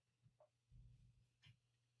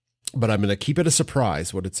 But I'm going to keep it a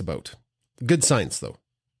surprise what it's about. Good science, though.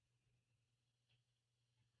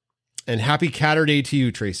 And happy Catterday to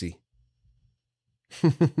you, Tracy.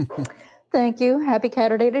 Thank you. Happy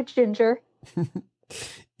Catterday to Ginger.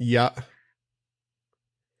 Yeah.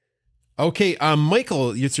 Okay,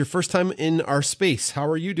 Michael, it's your first time in our space. How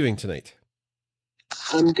are you doing tonight?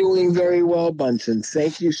 I'm doing very well, Bunsen.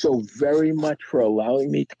 Thank you so very much for allowing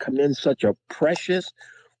me to come in such a precious,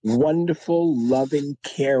 wonderful, loving,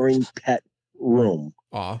 caring pet room.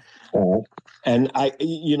 Aw. And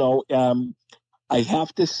I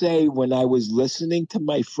have to say, when I was listening to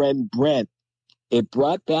my friend Brent, it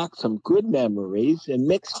brought back some good memories and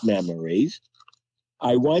mixed memories.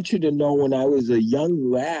 I want you to know, when I was a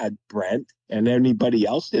young lad, Brent, and anybody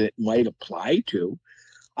else that it might apply to,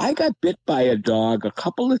 I got bit by a dog a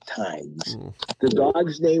couple of times. The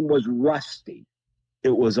dog's name was Rusty.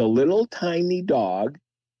 It was a little tiny dog,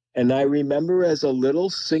 and I remember as a little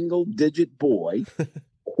single-digit boy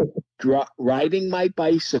riding my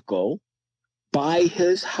bicycle by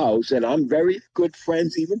his house, and I'm very good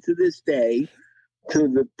friends even to this day to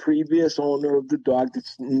the previous owner of the dog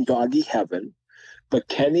that's in doggy heaven. But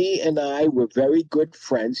Kenny and I were very good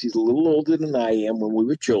friends. He's a little older than I am when we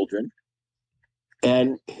were children.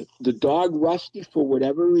 And the dog Rusty, for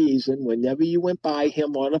whatever reason, whenever you went by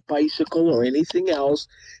him on a bicycle or anything else,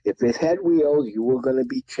 if it had wheels, you were going to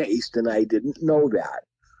be chased, and I didn't know that.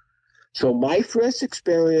 So my first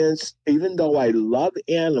experience, even though I love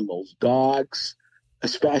animals, dogs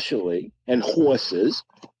especially, and horses,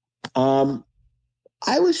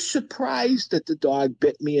 I was surprised that the dog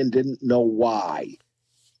bit me and didn't know why.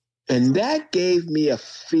 And that gave me a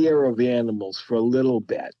fear of animals for a little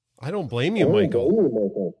bit. I don't blame you,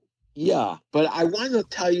 Michael. Yeah, but I want to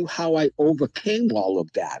tell you how I overcame all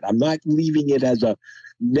of that. I'm not leaving it as a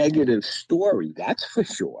negative story, that's for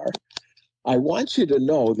sure. I want you to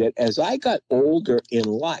know that as I got older in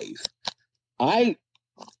life, I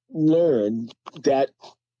learned that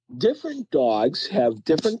different dogs have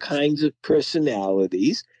different kinds of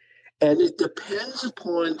personalities, and it depends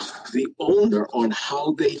upon the owner on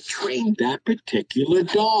how they train that particular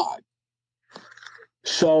dog.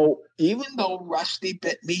 So even though Rusty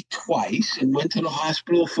bit me twice and went to the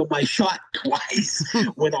hospital for my shot twice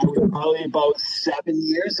when I was probably about 7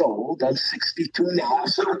 years old, I'm 62 now,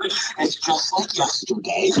 so it's just like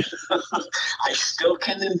yesterday. I still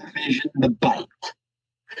can envision the bite.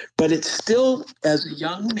 But it still, as a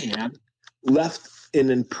young man, left an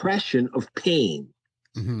impression of pain.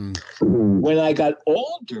 Mm-hmm. When I got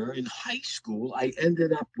older in high school, I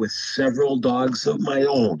ended up with several dogs of my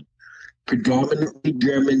own, predominantly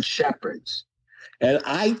German Shepherds. And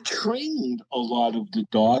I trained a lot of the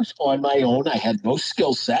dogs on my own. I had no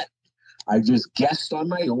skill set. I just guessed on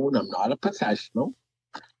my own. I'm not a professional.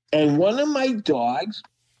 And one of my dogs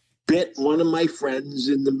bit one of my friends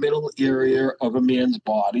in the middle area of a man's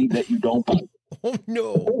body that you don't bite. Oh,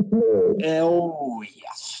 no. Oh,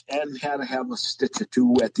 yes. And had to have a stitch or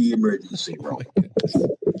two at the emergency room.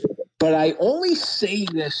 But I only say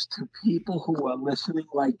this to people who are listening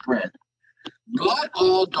like Brent. Not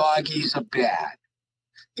all doggies are bad.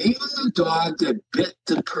 Even the dog that bit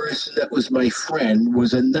the person that was my friend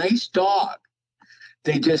was a nice dog.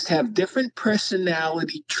 They just have different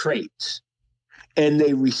personality traits, and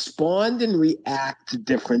they respond and react to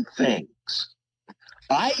different things.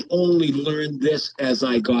 I only learned this as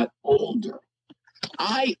I got older.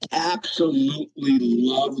 I absolutely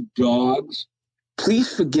love dogs.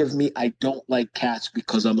 Please forgive me, I don't like cats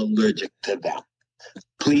because I'm allergic to them.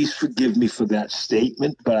 Please forgive me for that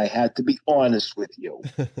statement, but I had to be honest with you.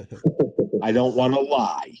 I don't want to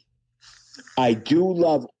lie. I do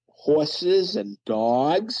love horses and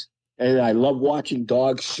dogs, and I love watching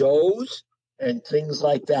dog shows and things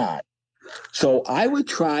like that. So I would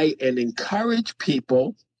try and encourage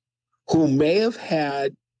people who may have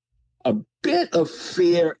had a bit of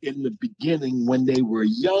fear in the beginning when they were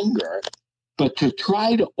younger, but to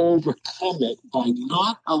try to overcome it by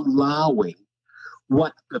not allowing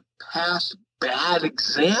what the past bad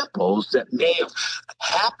examples that may have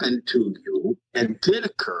happened to you and did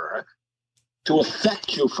occur to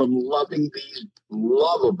affect you from loving these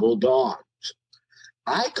lovable dogs.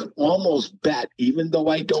 I could almost bet, even though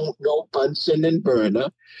I don't know Bunsen and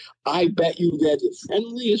Berna, I bet you they're the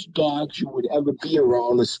friendliest dogs you would ever be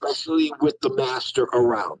around, especially with the master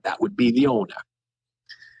around. That would be the owner.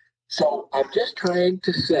 So I'm just trying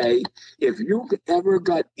to say, if you've ever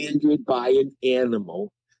got injured by an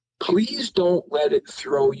animal, please don't let it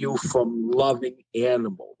throw you from loving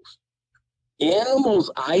animals. Animals,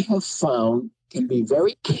 I have found, can be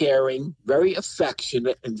very caring, very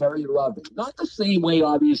affectionate, and very loving. Not the same way,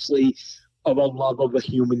 obviously, of a love of a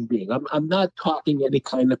human being. I'm not talking any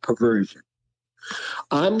kind of perversion.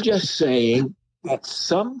 I'm just saying that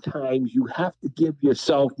sometimes you have to give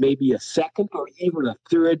yourself maybe a second or even a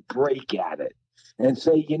third break at it and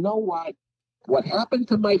say, you know what? What happened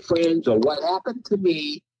to my friends or what happened to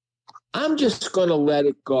me, I'm just going to let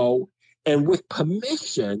it go. And with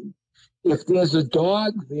permission, if there's a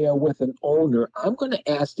dog there with an owner, I'm going to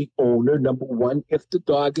ask the owner, number one, if the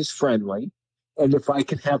dog is friendly and if I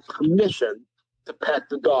can have permission to pet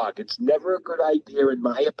the dog. It's never a good idea, in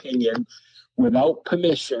my opinion, without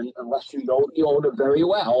permission, unless you know the owner very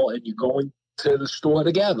well and you're going to the store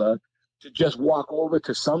together, to just walk over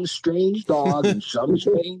to some strange dog and some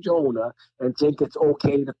strange owner and think it's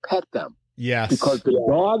okay to pet them. Yes. Because the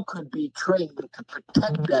dog could be trained to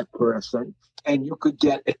protect that person and you could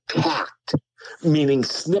get attacked, meaning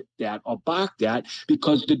snipped at or barked at,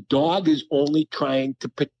 because the dog is only trying to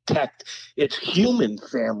protect its human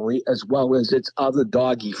family as well as its other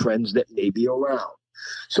doggy friends that may be around.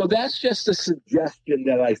 So that's just a suggestion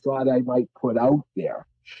that I thought I might put out there.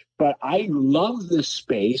 But I love this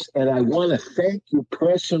space, and I want to thank you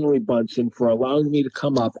personally, Bunsen, for allowing me to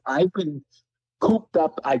come up. I've been cooped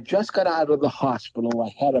up. I just got out of the hospital.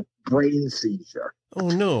 I had a brain seizure. Oh,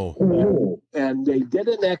 no. And they did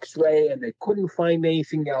an x-ray, and they couldn't find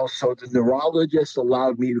anything else, so the neurologist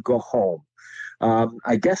allowed me to go home.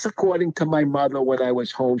 I guess according to my mother, when I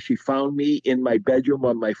was home, she found me in my bedroom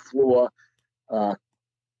on my floor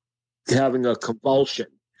having a convulsion.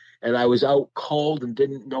 And I was out cold and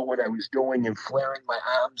didn't know what I was doing and flaring my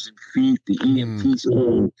arms and feet. The EMTs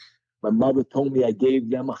came. My mother told me I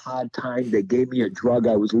gave them a hard time. They gave me a drug.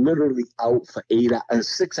 I was literally out for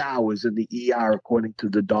 6 hours in the ER, according to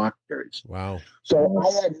the doctors. Wow. So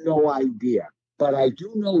I had no idea. But I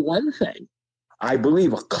do know one thing. I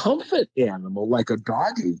believe a comfort animal like a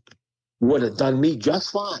doggy would have done me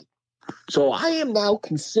just fine. So I am now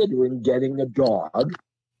considering getting a dog.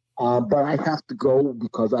 But I have to go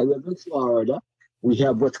because I live in Florida. We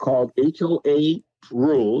have what's called HOA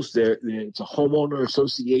rules. It's a homeowner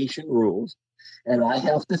association rules. And I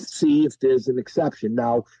have to see if there's an exception.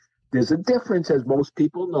 Now, there's a difference, as most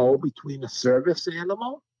people know, between a service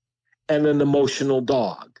animal and an emotional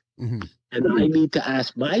dog. Mm-hmm. And I need to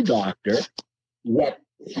ask my doctor what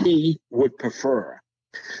he would prefer.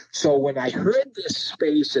 So when I heard this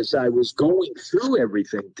space as I was going through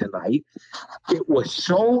everything tonight, it was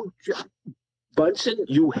so, Bunsen,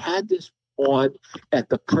 you had this on at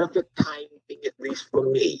the perfect timing, at least for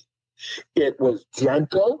me. It was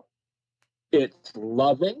gentle, it's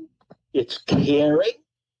loving, it's caring.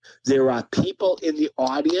 There are people in the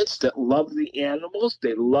audience that love the animals.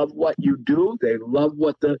 They love what you do. They love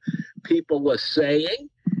what the people are saying.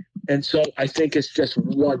 And so I think it's just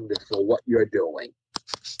wonderful what you're doing.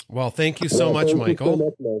 Well, thank you so much,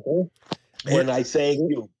 Michael. And I thank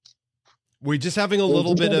you. We're just having a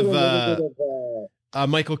little bit of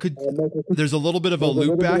Michael. There's a little bit of a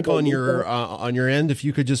loop back on your end. If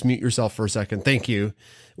you could just mute yourself for a second, thank you.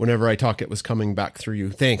 Whenever I talk, it was coming back through you.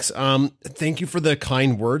 Thanks. Thank you for the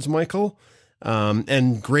kind words, Michael,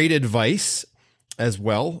 and great advice as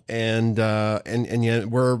well. And yeah,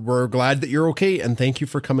 we're glad that you're okay. And thank you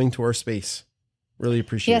for coming to our space. Really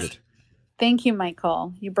appreciate it. Thank you,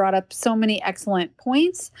 Michael. You brought up so many excellent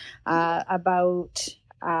points about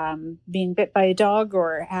being bit by a dog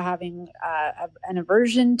or having an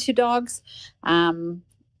aversion to dogs, and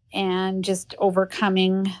just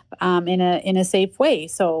overcoming in a safe way.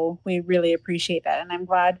 So we really appreciate that, and I'm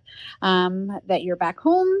glad that you're back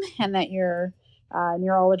home and that your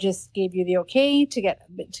neurologist gave you the okay to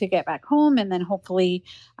get back home, and then hopefully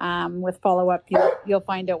with follow-up you'll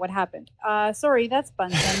find out what happened. Sorry, that's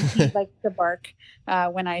Bunsen. He likes to bark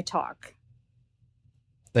when I talk.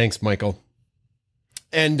 Thanks, Michael.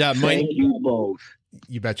 And thank you both.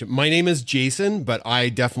 You betcha. My name is Jason, but I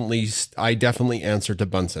definitely answer to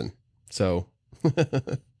Bunsen. So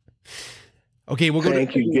okay, we'll go.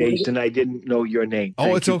 Thank you, Jason. I didn't know your name.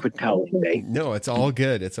 Thank you for telling me. No, it's all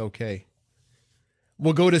good. It's okay.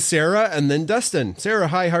 We'll go to Sarah and then Dustin. Sarah,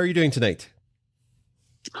 hi. How are you doing tonight?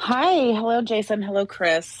 Hi. Hello, Jason. Hello,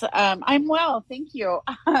 Chris. I'm well. Thank you.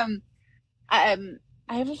 I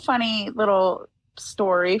have a funny little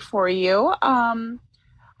story for you.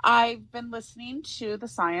 I've been listening to the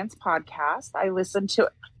science podcast. I listen to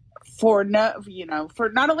it for not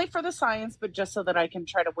only for the science, but just so that I can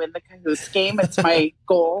try to win the Cahoots game. It's my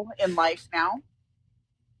goal in life now.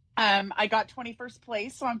 I got 21st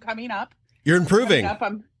place, so I'm coming up. You're improving.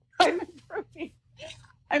 I'm improving.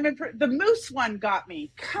 The moose one got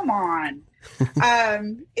me. Come on.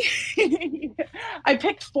 I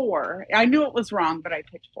picked 4. I knew it was wrong, but I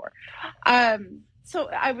picked 4. So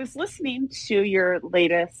I was listening to your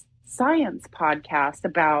latest science podcast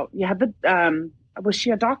about, you had the, was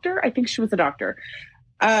she a doctor? I think she was a doctor.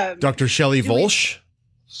 Dr. Shelley Volsch.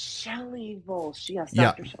 Shelley Volsch. Yes,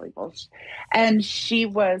 Dr. Shelley Volsch. And she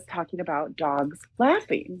was talking about dogs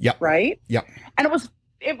laughing. Yep. Right? Yep. And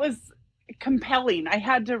it was compelling. I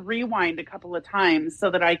had to rewind a couple of times so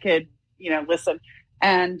that I could, listen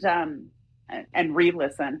and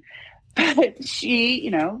re-listen. But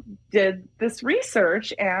she, did this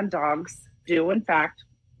research, and dogs do in fact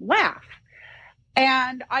laugh.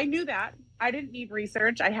 And I knew that. I didn't need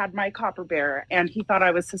research. I had my copper bear, and he thought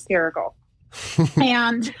I was hysterical.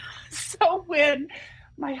 And so when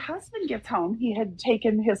my husband gets home, he had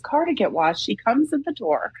taken his car to get washed. He comes in the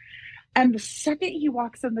door, and the second he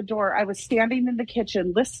walks in the door, I was standing in the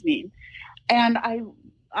kitchen listening, and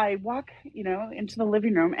I walk, into the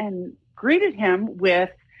living room and greeted him with,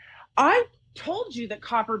 "I told you that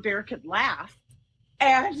Copper Bear could laugh."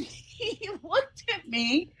 And he looked at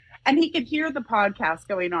me, and he could hear the podcast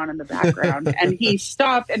going on in the background. And he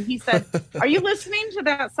stopped and he said, "Are you listening to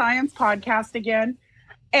that science podcast again?"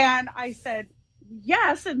 And I said,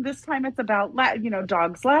 "Yes." And this time it's about,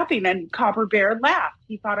 dogs laughing, and Copper Bear laughed.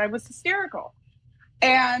 He thought I was hysterical.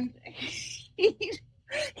 And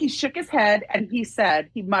he shook his head and he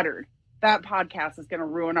muttered, "That podcast is going to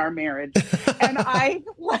ruin our marriage." And I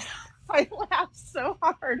laughed so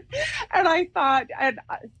hard. And I thought, and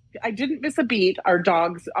I didn't miss a beat. Our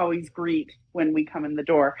dogs always greet when we come in the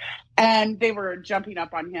door. And they were jumping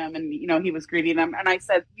up on him, and, he was greeting them. And I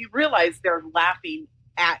said, "You realize they're laughing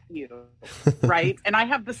at you, right?" And I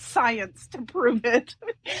have the science to prove it.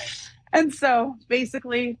 And so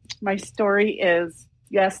basically my story is,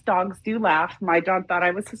 yes, dogs do laugh. My dog thought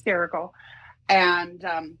I was hysterical. And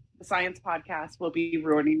the science podcast will be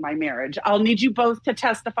ruining my marriage. I'll need you both to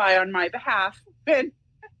testify on my behalf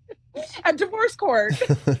at divorce court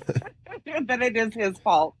that it is his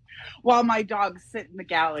fault, while my dogs sit in the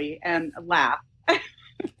galley and laugh.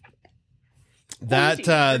 We're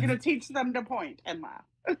going to teach them to point and laugh.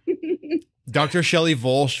 Dr. Shelley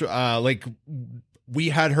Volsch, we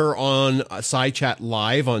had her on SciChat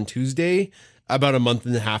Live on Tuesday about a month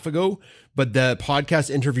and a half ago, but the podcast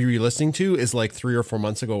interview you're listening to is like 3 or 4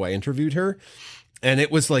 months ago. I interviewed her, and it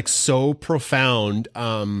was like so profound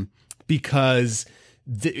because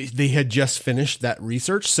they had just finished that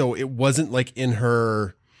research. So it wasn't like in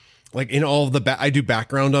her, like in all of the, I do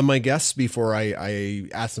background on my guests before I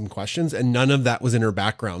ask them questions, and none of that was in her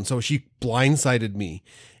background. So she blindsided me,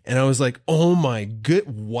 and I was like, "Oh my good,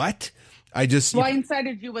 what?" I just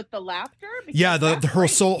blindsided you with the laughter. Yeah, her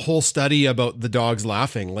whole study about the dogs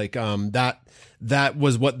laughing, like that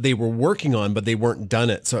was what they were working on, but they weren't done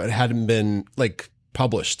it, so it hadn't been like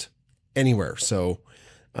published anywhere. So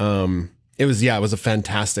it was a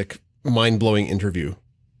fantastic, mind-blowing interview.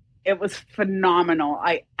 It was phenomenal.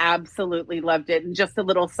 I absolutely loved it. And just a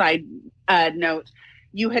little side note,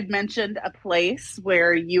 you had mentioned a place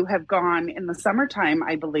where you have gone in the summertime,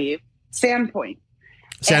 I believe, Sandpoint,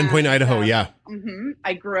 Idaho. Yeah.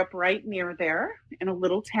 I grew up right near there in a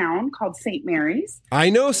little town called St. Mary's.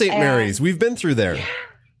 I know St. Mary's. We've been through there. Yeah,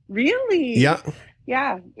 really? Yeah.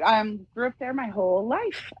 Yeah. Grew up there my whole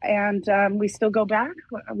life, and we still go back.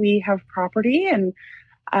 We have property, and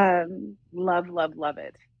love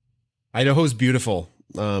it. Idaho's beautiful.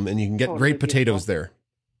 And you can get great potatoes there.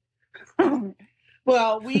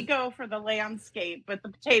 Well, we go for the landscape, but the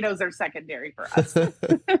potatoes are secondary for us.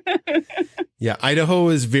 Yeah, Idaho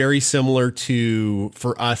is very similar to,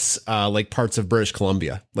 for us, like parts of British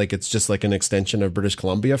Columbia. Like it's just like an extension of British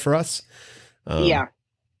Columbia for us. Yeah.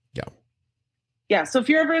 So if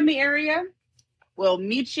you're ever in the area, we'll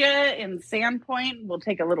meet you in Sandpoint. We'll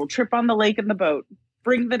take a little trip on the lake in the boat.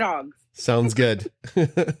 Bring the dogs. Sounds good.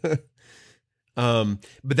 But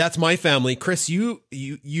that's my family. Chris,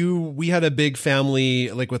 we had a big family,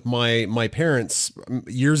 like with my parents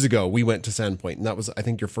years ago. We went to Sandpoint, and that was, I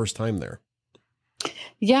think, your first time there.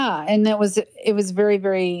 Yeah. And it was very,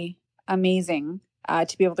 very amazing,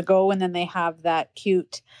 to be able to go. And then they have that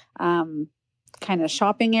cute, kind of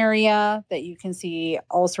shopping area that you can see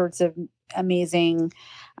all sorts of amazing,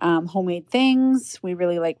 homemade things. We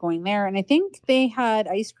really like going there. And I think they had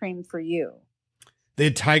ice cream for you. They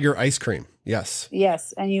had tiger ice cream. Yes.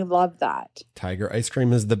 Yes, and you love that. Tiger ice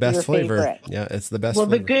cream is the best Your flavor. favorite. Yeah, it's the best Well,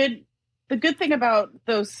 flavor. the good thing about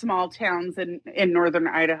those small towns in northern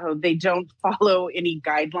Idaho, they don't follow any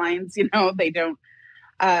guidelines. They don't.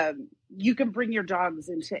 You can bring your dogs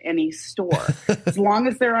into any store as long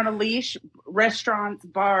as they're on a leash. Restaurants,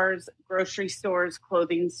 bars, grocery stores,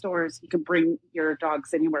 clothing stores. You can bring your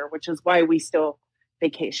dogs anywhere, which is why we still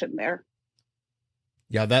vacation there.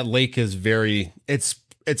 Yeah, that lake is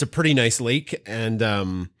it's a pretty nice lake, and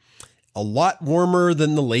a lot warmer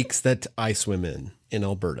than the lakes that I swim in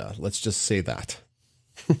Alberta. Let's just say that.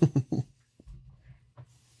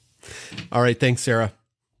 All right. Thanks, Sarah.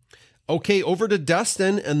 Okay. Over to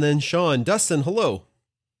Dustin and then Sean. Dustin, hello.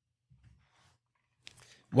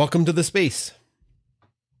 Welcome to the space.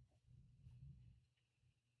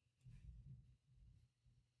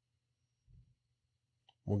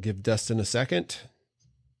 We'll give Dustin a second.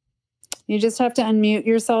 You just have to unmute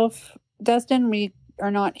yourself, Dustin. We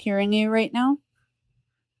are not hearing you right now.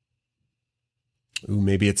 Ooh,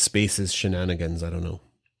 maybe it's Space's shenanigans. I don't know.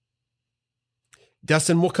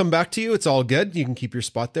 Dustin, we'll come back to you. It's all good. You can keep your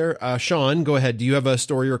spot there. Sean, go ahead. Do you have a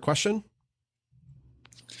story or question?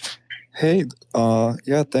 Hey,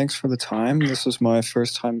 yeah, thanks for the time. This is my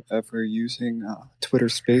first time ever using Twitter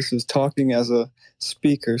Spaces, talking as a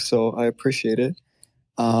speaker, so I appreciate it.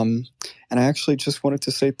 And I actually just wanted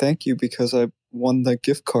to say thank you because I won the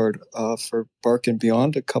gift card for Bark and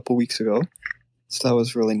Beyond a couple weeks ago. So that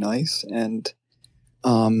was really nice. And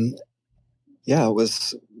yeah, it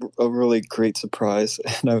was a really great surprise,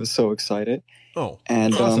 and I was so excited. Oh,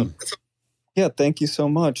 and awesome. Yeah, thank you so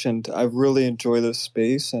much. And I really enjoy this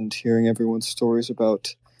space and hearing everyone's stories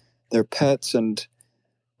about their pets. And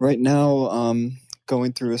right now,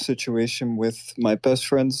 going through a situation with my best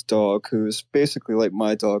friend's dog, who's basically like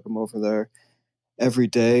my dog. I'm over there every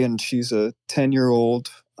day, and she's a 10-year-old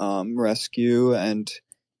rescue, and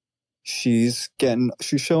she's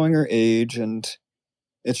showing her age, and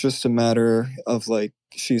it's just a matter of like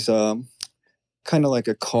she's kind of like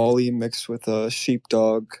a collie mixed with a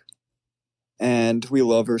sheepdog, and we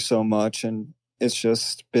love her so much, and it's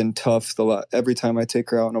just been tough every time I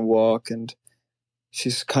take her out on a walk, and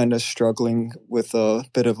she's kind of struggling with a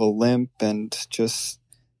bit of a limp and just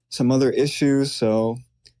some other issues. So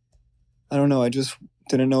I don't know. I just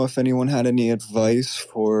didn't know if anyone had any advice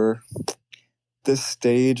for this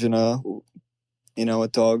stage in a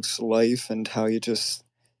dog's life and how you just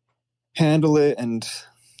handle it. And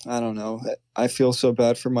I don't know. I feel so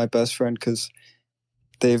bad for my best friend because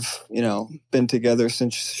they've, been together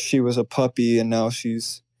since she was a puppy, and now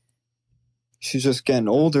she's just getting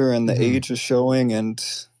older, and the age is showing. And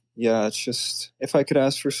yeah, it's just, if I could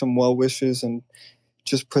ask for some well wishes and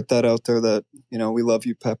just put that out there that, we love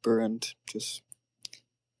you, Pepper, and just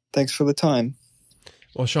thanks for the time.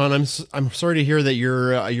 Well, Sean, I'm sorry to hear that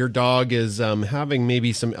your dog is having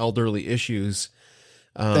maybe some elderly issues.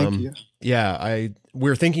 Thank you. Yeah,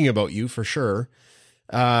 we're thinking about you for sure.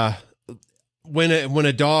 When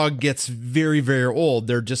a dog gets very, very old,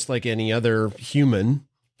 they're just like any other human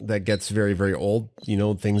that gets very, very old.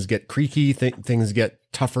 Things get creaky, things get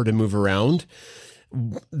tougher to move around.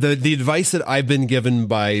 The advice that I've been given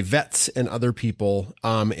by vets and other people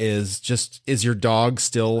is your dog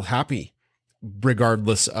still happy,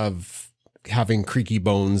 regardless of having creaky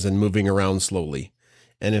bones and moving around slowly?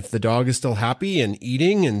 And if the dog is still happy and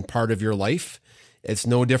eating and part of your life, it's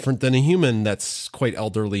no different than a human that's quite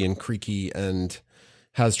elderly and creaky and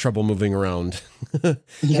has trouble moving around.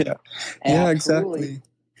 Yeah, exactly.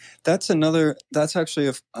 That's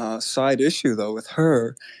actually a side issue though with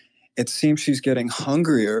her. It seems she's getting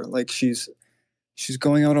hungrier. Like she's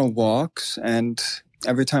going out on walks, and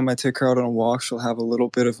every time I take her out on a walk, she'll have a little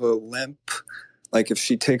bit of a limp. Like if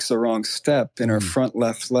she takes the wrong step in her front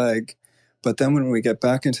left leg. But then when we get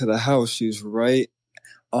back into the house, she's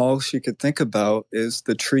all she could think about is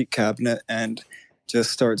the treat cabinet and just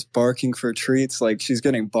starts barking for treats. Like she's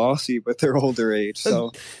getting bossy with her older age.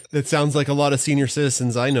 So that sounds like a lot of senior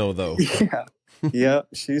citizens I know, though. Yeah. Yeah.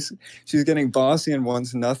 She's getting bossy and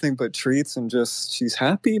wants nothing but treats, and just, she's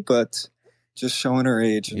happy, but just showing her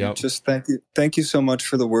age. And just thank you so much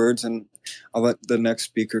for the words, and I'll let the next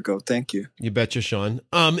speaker go. Thank you. You betcha, Sean.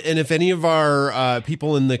 And if any of our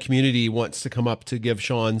people in the community wants to come up to give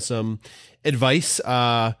Sean some advice,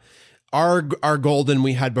 our golden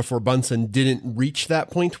we had before Bunsen didn't reach that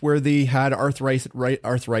point where they had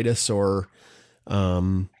arthritis or,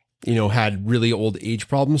 had really old age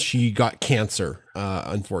problems. She got cancer,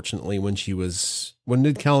 unfortunately, when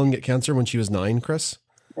did Callan get cancer? When she was 9, Chris?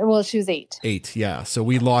 Well, she was 8. 8, yeah. So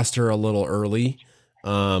we lost her a little early.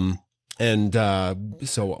 And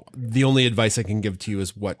so the only advice I can give to you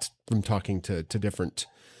is what from talking to different.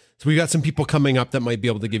 So we got some people coming up that might be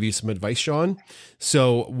able to give you some advice, Sean.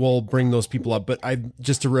 So we'll bring those people up. But I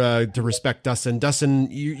just to respect Dustin.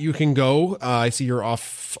 Dustin, you can go. I see you're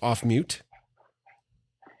off mute.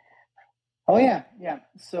 Oh yeah.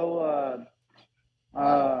 So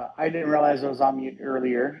I didn't realize I was on mute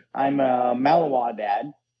earlier. I'm a Malawa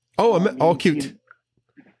dad. Oh, I'm all cute.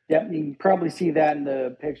 Yep, you can probably see that in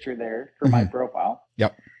the picture there for my profile.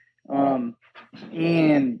 Yep.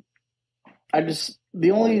 And I just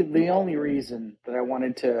the only reason that I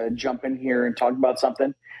wanted to jump in here and talk about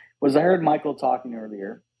something was I heard Michael talking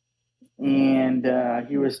earlier, and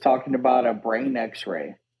he was talking about a brain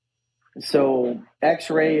X-ray. So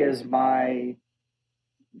X-ray is my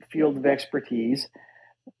field of expertise,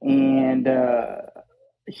 and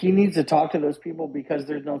he needs to talk to those people because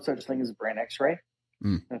there's no such thing as a brain X-ray.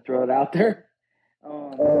 I throw it out there.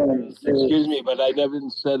 Excuse me, but I never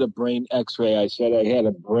said a brain X-ray. I said I had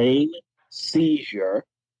a brain seizure,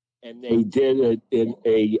 and they did it in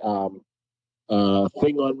a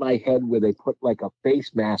thing on my head where they put like a face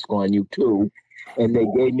mask on you too, and they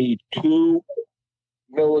gave me 2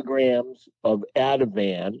 milligrams of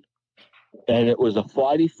Ativan, and it was a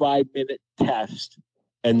 45-minute test,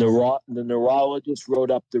 and the neurologist wrote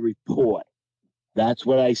up the report. That's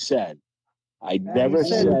what I said. I never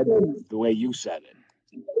said the way you said it.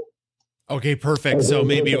 Okay, perfect. So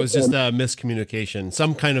maybe it was just a miscommunication,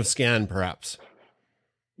 some kind of scan, perhaps.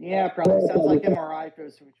 Yeah, probably sounds like MRI if it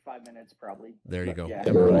was 5 minutes, probably. There you go. Yeah.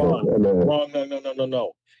 Wrong.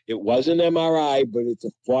 No. It wasn't MRI, but it's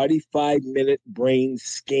a 45-minute brain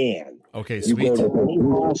scan. Okay, you sweet. go to any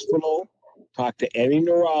hospital, talk to any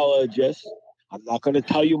neurologist. I'm not going to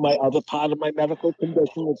tell you my other part of my medical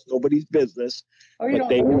condition. It's nobody's business. But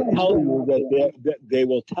they will tell you that they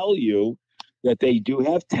will tell you that they do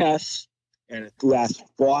have tests, and it lasts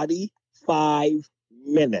 45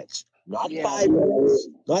 minutes, not 5 minutes,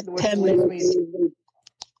 not 10 minutes.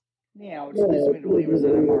 Which leads me to believe it's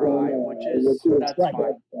an MRI, that's fine.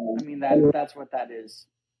 I mean, that's what that is.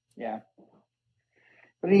 Yeah.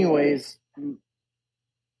 But anyways.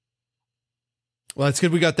 Well, that's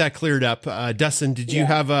good. We got that cleared up. Dustin, did you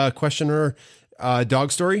have a question or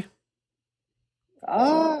dog story?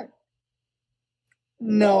 No,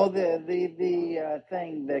 the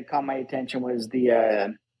thing that caught my attention was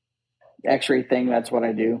the X-ray thing. That's what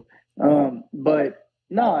I do. But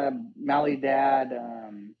no, Mally Dad.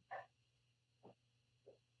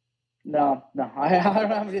 No, I don't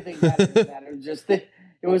have anything better than that. It was just it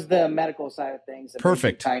was the medical side of things.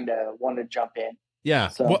 Perfect. Kind of wanted to jump in. Yeah.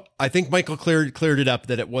 So. Well, I think Michael cleared it up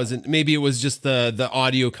that it wasn't. Maybe it was just the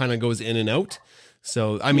audio kind of goes in and out.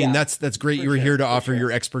 So I mean that's great. You were here to offer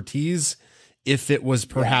your expertise. If it was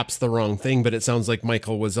perhaps the wrong thing, but it sounds like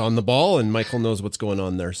Michael was on the ball and Michael knows what's going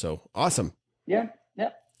on there. So awesome. Yeah.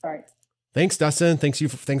 All right. Thanks, Dustin.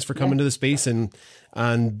 Thanks for coming to the space and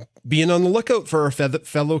being on the lookout for our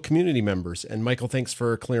fellow community members. And Michael, thanks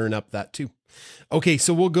for clearing up that too. Okay,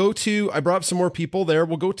 so we'll go to. I brought up some more people there.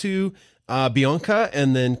 We'll go to Bianca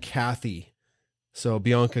and then Kathy. So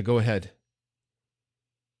Bianca, go ahead.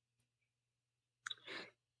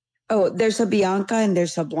 Oh, there's a Bianca and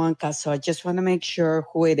there's a Blanca, so I just want to make sure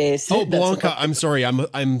who it is. Oh, Blanca. I'm sorry.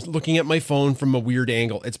 I'm looking at my phone from a weird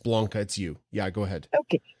angle. It's Blanca. It's you. Yeah, go ahead.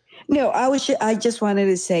 Okay. No, I just wanted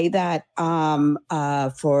to say that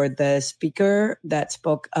for the speaker that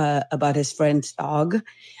spoke about his friend's dog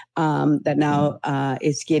that now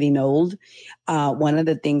is getting old, one of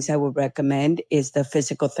the things I would recommend is the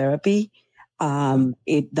physical therapy.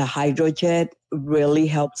 The Hydrojet really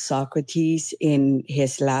helped Socrates in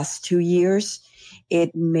his last 2 years.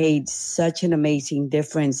 It made such an amazing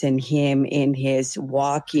difference in him in his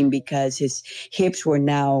walking because his hips were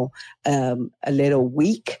now a little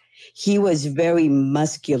weak. He was very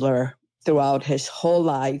muscular throughout his whole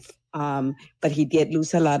life, but he did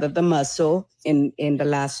lose a lot of the muscle in the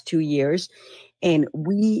last 2 years. And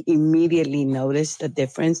we immediately noticed the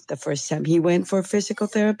difference the first time he went for physical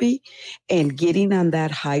therapy, and getting on that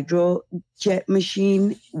Hydrojet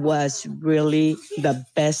machine was really the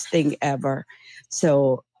best thing ever.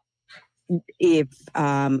 So if,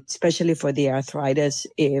 especially for the arthritis,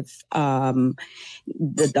 if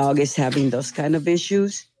the dog is having those kind of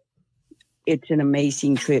issues, it's an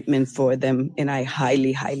amazing treatment for them. And I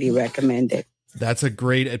highly, highly recommend it. That's a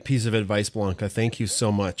great piece of advice, Blanca. Thank you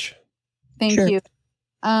so much. Thank you.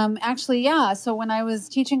 Actually, yeah. So when I was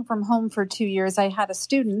teaching from home for 2 years, I had a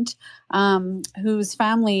student whose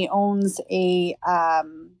family owns it's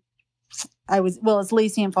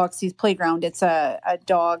Lacey and Foxy's playground. It's a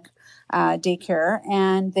dog daycare,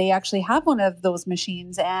 and they actually have one of those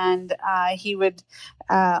machines, and he would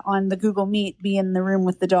on the Google Meet be in the room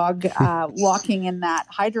with the dog walking in that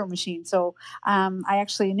hydro machine. So I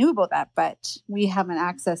actually knew about that, but we haven't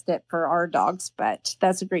accessed it for our dogs. But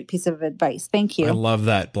that's a great piece of advice. Thank you. I love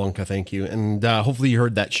that, Blanca. Thank you. And hopefully you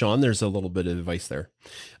heard that, Sean. There's a little bit of advice there.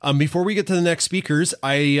 Before we get to the next speakers,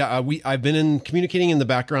 I've been communicating in the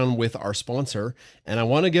background with our sponsor, and I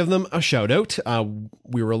want to give them a shout out.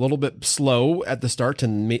 We were a little bit slow at the start,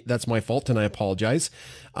 and that's my fault, and I apologize.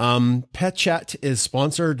 Pet Chat is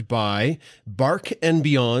sponsored by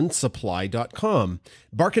BarkandBeyondSupply.com.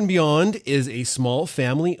 Bark and Beyond is a small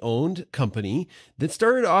family-owned company that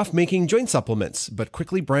started off making joint supplements, but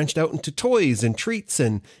quickly branched out into toys and treats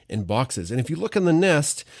and boxes. And if you look in the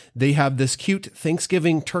nest, they have this cute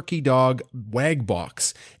Thanksgiving turkey dog wag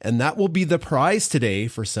box, and that will be the prize today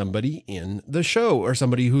for somebody in the show or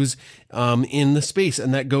somebody who's in the space.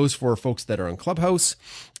 And that goes for folks that are on Clubhouse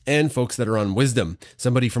and folks that are on Wisdom.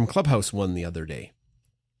 Somebody from Clubhouse won the other day.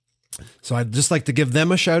 So I'd just like to give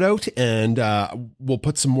them a shout out, and we'll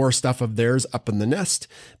put some more stuff of theirs up in the nest.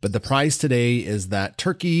 But the prize today is that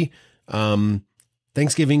turkey,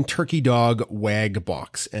 Thanksgiving turkey dog wag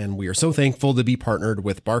box. And we are so thankful to be partnered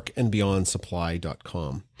with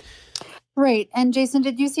BarkandBeyondSupply.com. Right. And Jason,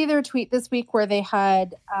 did you see their tweet this week where they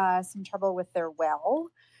had some trouble with their well?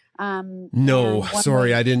 No,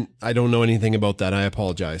 sorry. I don't know anything about that. I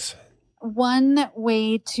apologize. One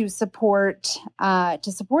way to support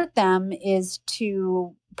them is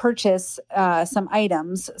to purchase some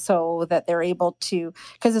items so that they're able to,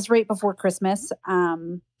 because it's right before Christmas,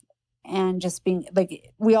 and just being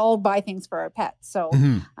like, we all buy things for our pets. So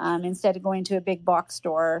instead of going to a big box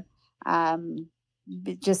store,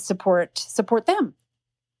 just support them.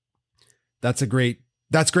 That's a great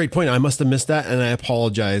point. I must have missed that, and I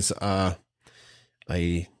apologize.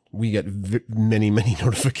 We get many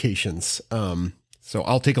notifications. So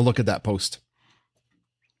I'll take a look at that post.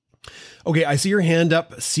 Okay, I see your hand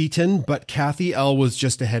up, Seaton, but Kathy L was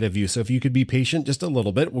just ahead of you. So if you could be patient just a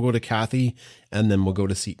little bit, we'll go to Kathy and then we'll go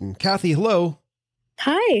to Seaton. Kathy, hello.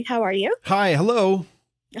 Hi, how are you? Hi, hello.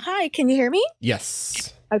 Hi, can you hear me?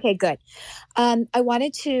 Yes. Okay, good. I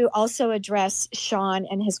wanted to also address Sean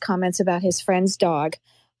and his comments about his friend's dog,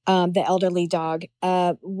 the elderly dog.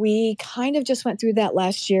 We kind of just went through that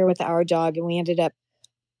last year with our dog, and we ended up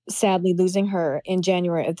sadly losing her in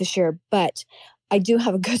January of this year. But I do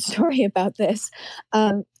have a good story about this.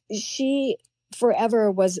 She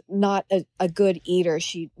forever was not a good eater.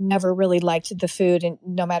 She never really liked the food, and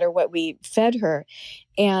no matter what we fed her.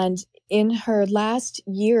 And in her last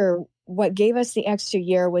year, what gave us the extra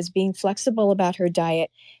year was being flexible about her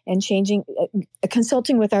diet and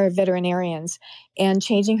consulting with our veterinarians and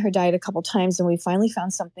changing her diet a couple times. And we finally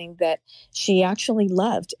found something that she actually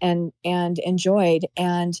loved and enjoyed.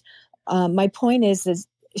 And my point is,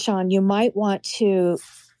 Sean, you might want to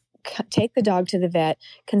take the dog to the vet,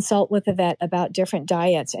 consult with the vet about different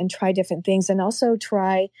diets and try different things. And also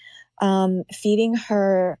try feeding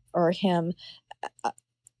her or him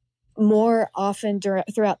more often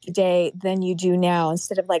throughout the day than you do now,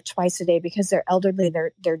 instead of like twice a day, because they're elderly,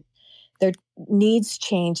 their needs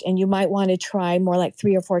change, and you might want to try more like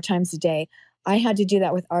 3 or 4 times a day. I had to do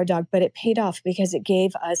that with our dog, but it paid off because it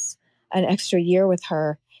gave us an extra year with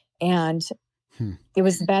her, and it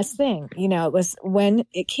was the best thing. You know, it was when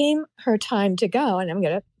it came her time to go, and I'm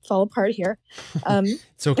going to fall apart here.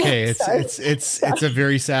 It's okay. It's a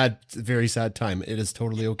very sad time. It is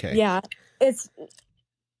totally okay. Yeah.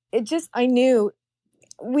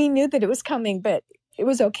 We knew that it was coming, but it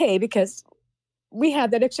was okay because we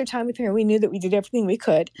had that extra time with her. We knew that we did everything we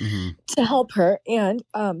could to help her. And,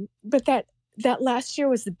 but that last year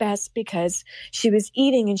was the best because she was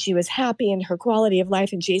eating and she was happy, and her quality of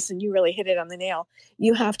life. And Jason, you really hit it on the nail.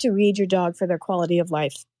 You have to read your dog for their quality of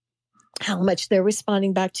life, how much they're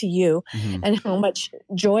responding back to you and how much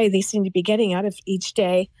joy they seem to be getting out of each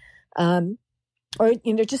day. Or,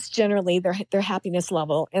 you know, just generally their happiness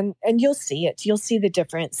level, and you'll see it. You'll see the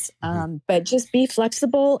difference. But just be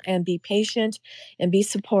flexible and be patient and be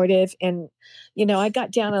supportive. And, you know, I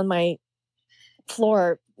got down on my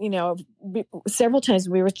floor, you know, several times.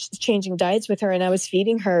 We were changing diets with her, and I was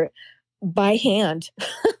feeding her by hand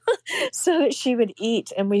so that she would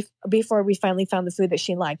eat. And before we finally found the food that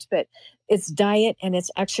she liked. But it's diet and it's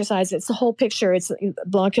exercise. It's the whole picture. It's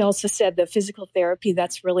Blanca also said the physical therapy.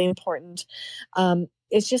 That's really important.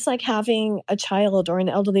 It's just like having a child or an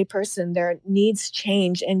elderly person. Their needs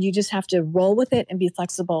change, and you just have to roll with it and be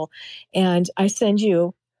flexible. And I send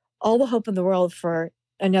you all the hope in the world for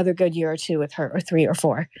another good year or 2 with her, or 3 or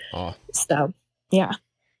 4. Oh. So, yeah.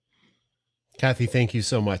 Kathy, thank you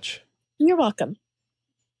so much. You're welcome.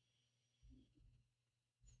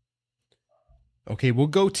 Okay, we'll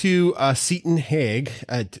go to Seaton Haig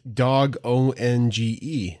at Dog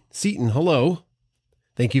ONGE. Seaton, hello.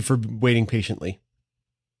 Thank you for waiting patiently.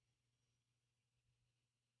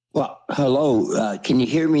 Well, hello. Can you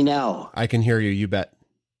hear me now? I can hear you. You bet.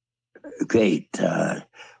 Great.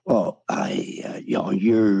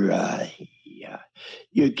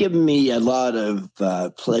 You're giving me a lot of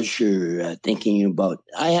pleasure thinking about.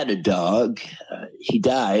 I had a dog. He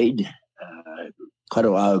died quite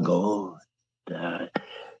a while ago.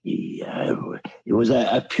 It was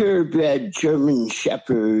a purebred German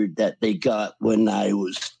Shepherd that they got when I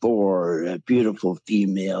was 4, a beautiful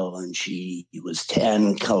female, and she was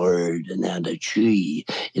tan colored and had a tree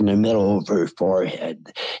in the middle of her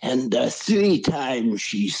forehead. And 3 times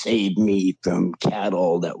she saved me from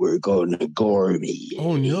cattle that were going to gore me.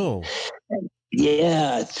 Oh, no.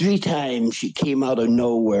 Yeah, 3 times she came out of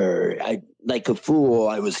nowhere. Like a fool,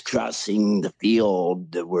 I was crossing the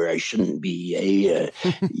field where I shouldn't be. A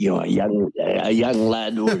young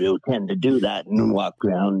lad would tend to do that and walk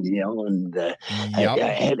around, and But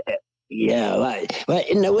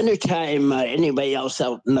in the wintertime, anybody else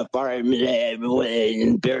out in the farm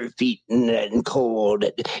in bare feet and cold,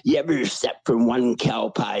 you ever step from one cow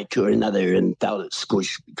pie to another and felt it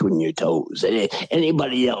squish between your toes?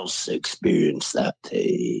 Anybody else experience that?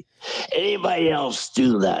 Anybody else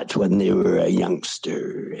do that when they were a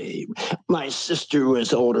youngster? My sister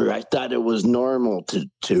was older. I thought it was normal to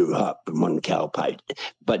hop from one cow pie,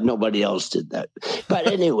 but nobody else did that. But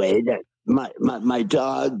anyway, my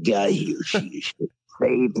dog, she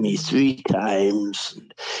saved me 3 times.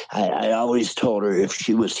 I always told her if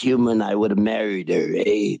she was human, I would have married her,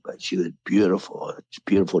 but she was beautiful. It's a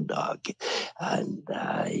beautiful dog. And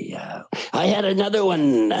I had another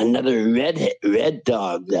one, another red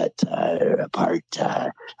dog that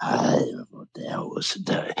what the hell was it?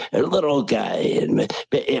 A little guy, and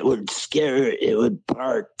it would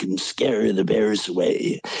bark and scare the bears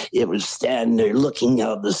away. It would stand there looking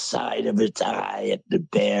out the side of its eye at the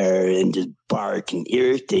bear and just bark and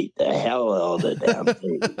irritate the hell out of the damn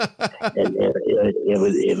thing. And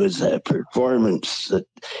it was a performance that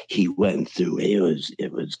he went through.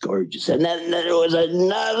 It was gorgeous. And then there was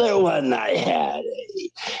another one I had,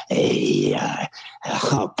 a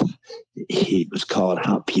hump. He was called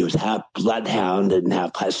Hump. He was half bloodhound and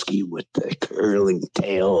half husky with the curling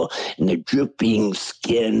tail and the drooping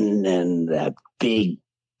skin and that big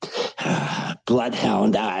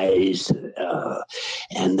bloodhound eyes.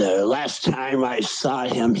 And the last time I saw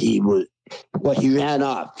him, he ran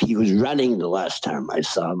off. He was running the last time I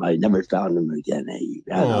saw him. I never found him again. He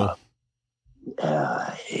ran off.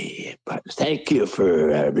 But thank you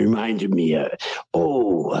for reminding me.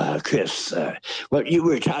 Chris, what you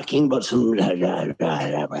were talking about some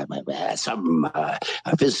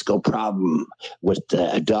physical problem with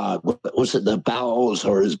a dog. Was it the bowels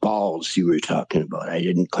or his balls you were talking about? I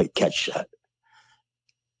didn't quite catch that.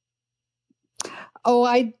 Oh,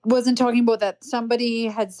 I wasn't talking about that. Somebody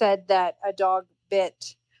had said that a dog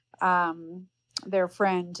bit their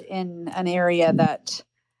friend in an area that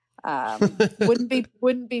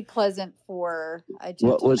wouldn't be pleasant for a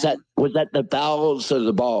gentleman. Was that the bowels or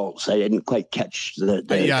the balls? I didn't quite catch the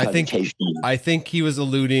I think he was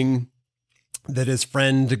alluding that his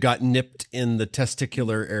friend got nipped in the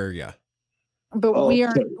testicular area. But we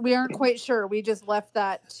aren't quite sure. We just left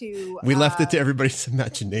that to left it to everybody's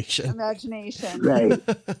imagination. Right.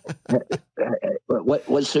 What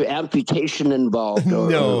was there amputation involved?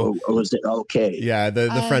 No. Or was it okay? Yeah,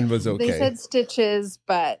 the friend was okay. They said stitches,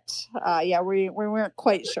 but we weren't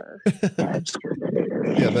quite sure. That's good.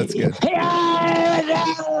 Yeah, that's good. Hey, I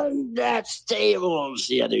was down at stables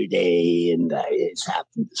the other day, and I just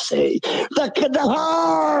happened to say, "Look at the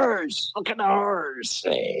horse! Look at the horse!"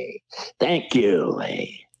 Hey, thank you.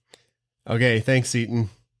 Hey. Okay, thanks, Eaton.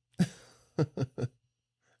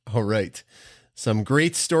 All right, some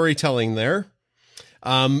great storytelling there.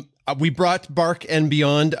 We brought Bark and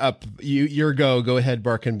Beyond up. Your go. Go ahead,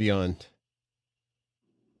 Bark and Beyond.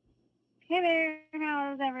 Hey there,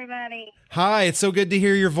 how's everybody? Hi, it's so good to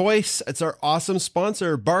hear your voice. It's our awesome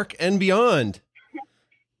sponsor, Bark and Beyond.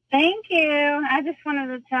 Thank you. I just wanted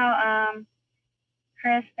to tell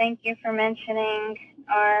Chris, thank you for mentioning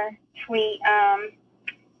our tweet.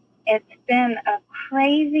 It's been a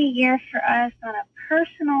crazy year for us on a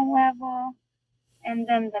personal level, and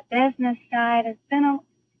then the business side has been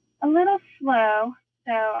a little slow.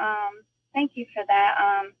 So thank you for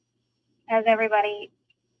that. As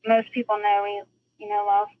most people know, we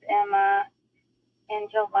lost Emma in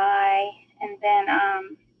July, and then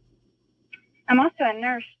I'm also a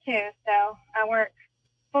nurse too, so I work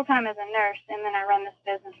full-time as a nurse, and then I run this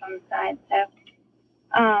business on the side. So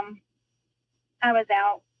I was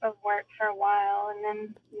out of work for a while, and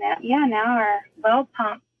then now our well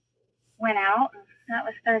pump went out, and that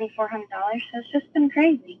was $3,400. So it's just been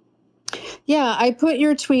crazy. Yeah, I put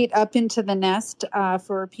your tweet up into the nest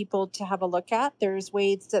for people to have a look at. There's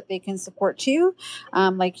ways that they can support you.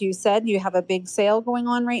 Like you said, you have a big sale going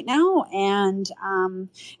on right now. And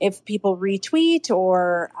if people retweet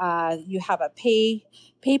or you have a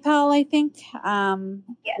PayPal, I think,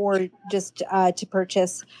 Yes. or just to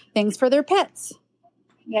purchase things for their pets.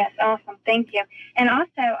 Yes, awesome. Thank you. And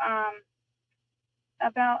also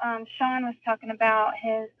about Sean was talking about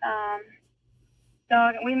his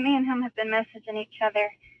dog. Me and him have been messaging each other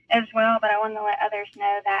as well, but I wanted to let others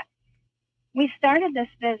know that we started this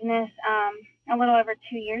business a little over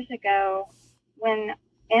 2 years ago when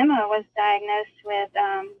Emma was diagnosed with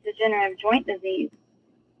degenerative joint disease.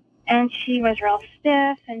 And she was real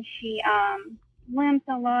stiff, and she limped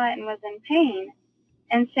a lot and was in pain.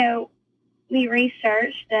 And so we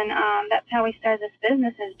researched, and that's how we started this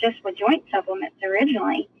business, is just with joint supplements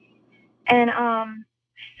originally. And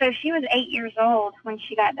so she was 8 years old when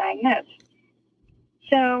she got diagnosed.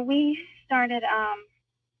 So we started,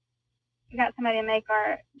 we got somebody to make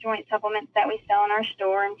our joint supplements that we sell in our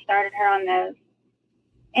store and started her on those.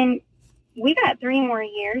 And we got 3 more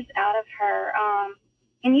years out of her.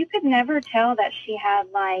 And you could never tell that she had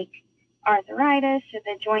like arthritis or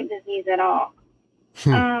the joint disease at all.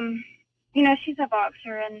 You know, she's a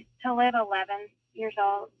boxer, and to live 11 years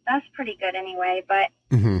old, that's pretty good anyway. But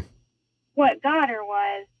what got her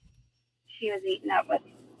was she was eaten up with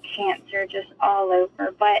cancer just all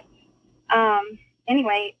over. But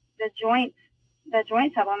anyway, the joint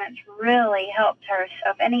supplements really helped her.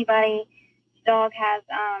 So if anybody's dog has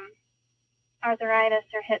arthritis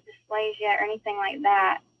or hip dysplasia or anything like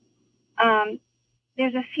that,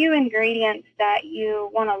 there's a few ingredients that you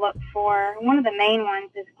want to look for. One of the main ones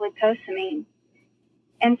is glucosamine.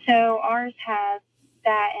 And so ours has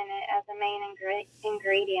that in it as a main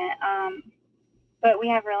ingredient. But we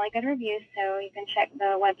have really good reviews, so you can check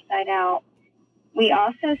the website out. We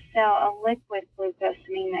also sell a liquid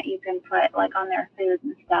glucosamine that you can put like on their foods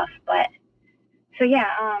and stuff. But so you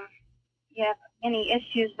have any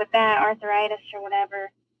issues with that, arthritis or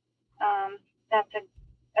whatever, that's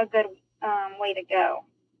a good way to go.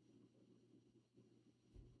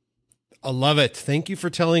 I love it. Thank you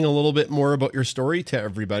for telling a little bit more about your story to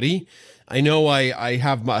everybody. I know I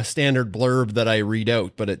have a standard blurb that I read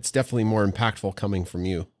out, but it's definitely more impactful coming from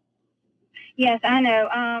you. Yes, I know.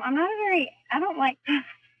 I don't like to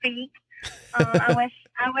speak. I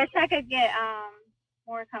wish I could get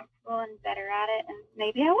more comfortable and better at it, and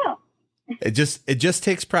maybe I will. It just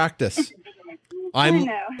takes practice. I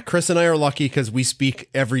know. Chris and I are lucky because we speak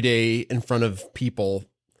every day in front of people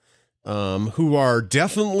who are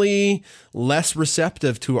definitely less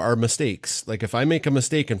receptive to our mistakes. Like if I make a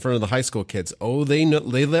mistake in front of the high school kids, they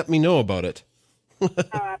let me know about it. Oh,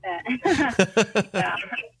 I bet. Yeah.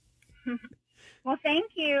 Well,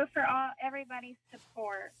 thank you for everybody's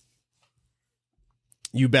support.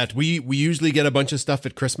 You bet. We usually get a bunch of stuff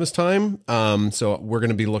at Christmas time. So we're going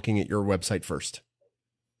to be looking at your website first.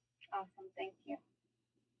 Awesome. Thank you.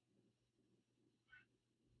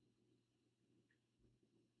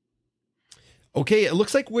 Okay. It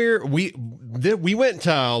looks like we went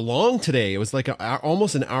long today. It was like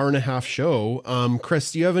almost an hour and a half show.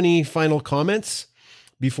 Chris, do you have any final comments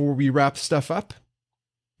before we wrap stuff up?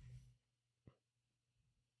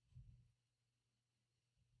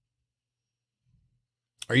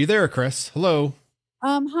 Are you there, Chris? Hello.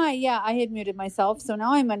 Hi. Yeah, I had muted myself, so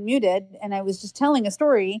now I'm unmuted, and I was just telling a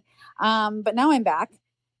story. But now I'm back,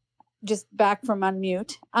 just back from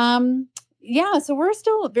unmute. Yeah, so we're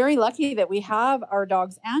still very lucky that we have our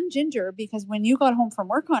dogs and Ginger, because when you got home from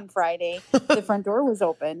work on Friday, the front door was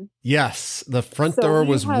open. Yes, the front door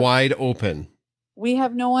was wide open. We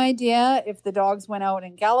have no idea if the dogs went out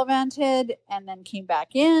and gallivanted and then came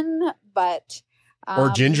back in, but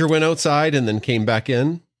or Ginger went outside and then came back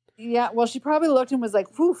in. Yeah, well, she probably looked and was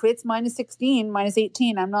like, "Poof, it's -16,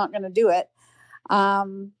 -18. I'm not going to do it."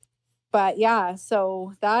 But yeah,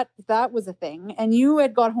 so that was a thing. And you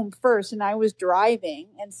had got home first, and I was driving,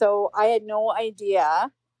 and so I had no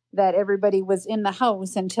idea that everybody was in the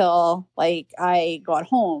house until like I got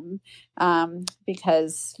home.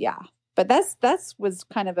 Because yeah, but that's was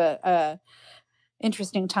kind of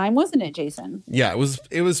interesting time, wasn't it, Jason? Yeah,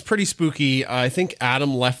 it was pretty spooky. I think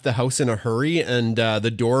Adam left the house in a hurry, and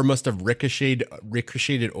the door must have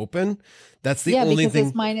ricocheted open. That's the only thing.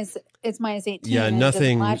 It's minus 18. Yeah, and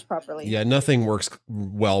nothing. It doesn't latch properly. Yeah, nothing works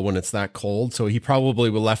well when it's that cold. So he probably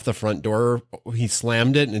left the front door. He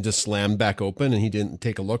slammed it and it just slammed back open, and he didn't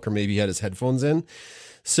take a look, or maybe he had his headphones in.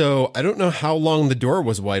 So I don't know how long the door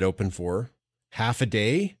was wide open for. Half a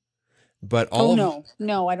day. But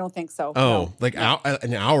no, I don't think so. Oh,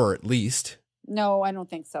 an hour at least. No, I don't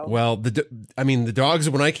think so. Well, the dogs,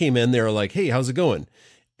 when I came in, they were like, "Hey, how's it going?"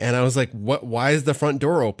 And I was like, "What? Why is the front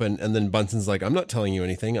door open?" And then Bunsen's like, "I'm not telling you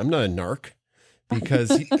anything. I'm not a narc,"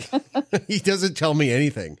 because he doesn't tell me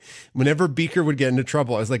anything. Whenever Beaker would get into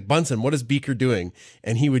trouble, I was like, "Bunsen, what is Beaker doing?"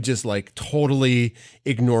 And he would just like totally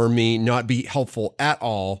ignore me, not be helpful at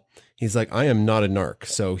all. He's like, "I am not a narc."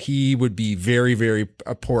 So he would be very, very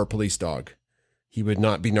a poor police dog. He would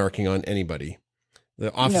not be narking on anybody.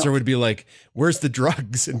 The officer would be like, "Where's the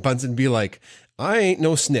drugs?" And Bunsen would be like, "I ain't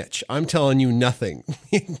no snitch. I'm telling you nothing."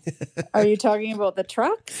 Are you talking about the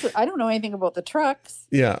trucks? I don't know anything about the trucks.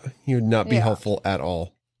 Yeah, he would not be helpful at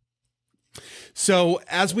all. So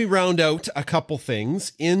as we round out a couple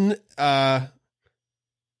things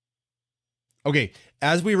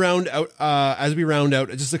as we round out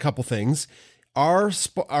just a couple things, our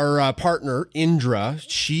partner Indra,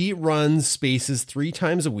 she runs spaces 3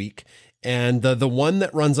 times a week, and the one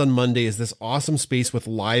that runs on Monday is this awesome space with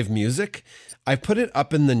live music. I put it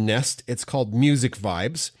up in the nest. It's called Music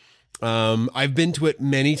Vibes. I've been to it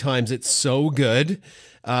many times. It's so good.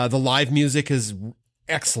 The live music is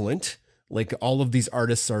excellent. Like, all of these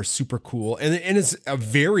artists are super cool, and it's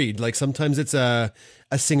varied. Like, sometimes it's a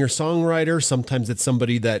singer-songwriter, sometimes it's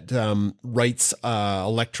somebody that writes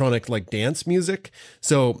electronic like dance music.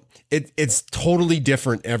 So it's totally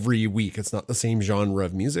different every week. It's not the same genre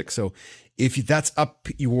of music. So if that's up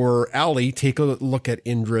your alley, take a look at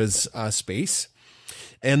Indra's space.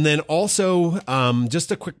 And then also,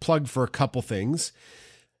 just a quick plug for a couple things.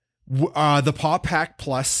 The Pawpack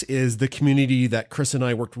Plus is the community that Chris and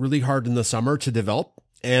I worked really hard in the summer to develop,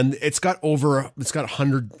 and it's got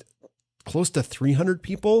 100, close to 300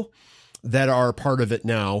 people that are part of it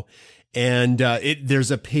now. And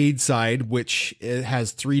there's a paid side, which it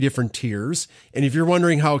has 3 different tiers. And if you're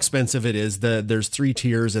wondering how expensive it is, there's 3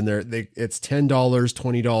 tiers, and it's $10,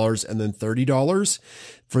 $20, and then $30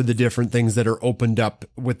 for the different things that are opened up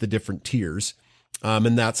with the different tiers.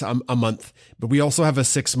 And that's a month. But we also have a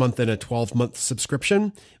 6-month and a 12-month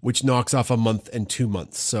subscription, which knocks off a month and 2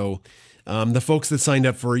 months. So the folks that signed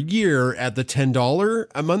up for a year at the $10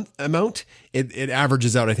 a month amount, it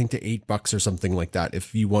averages out, I think, to $8 or something like that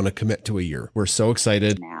if you want to commit to a year. We're so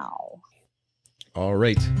excited. Now. All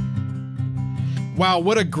right. Wow,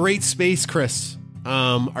 what a great space, Chris.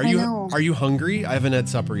 Are you hungry? I haven't had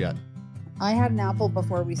supper yet. I had an apple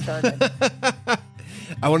before we started.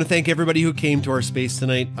 I want to thank everybody who came to our space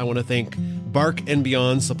tonight. I want to thank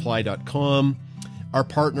barkandbeyondsupply.com. Our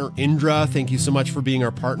partner, Indra. Thank you so much for being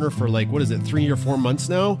our partner for 3 or 4 months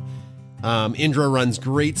now. Indra runs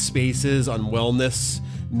great spaces on wellness,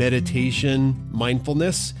 meditation,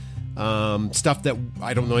 mindfulness, stuff that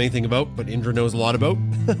I don't know anything about, but Indra knows a lot about.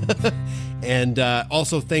 And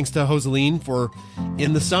also thanks to Joseline for,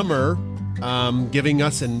 in the summer, giving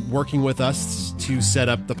us and working with us to set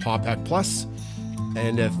up the Pawpack Plus.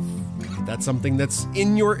 And if that's something that's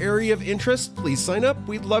in your area of interest, please sign up.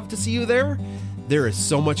 We'd love to see you there. There is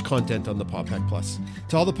so much content on the Pawpack Plus.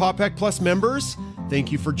 To all the Pawpack Plus members, thank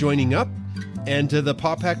you for joining up. And to the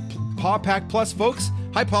Pawpack Plus folks,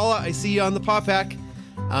 hi Paula, I see you on the Pawpack.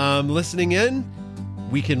 Listening in,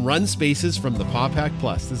 we can run spaces from the Pawpack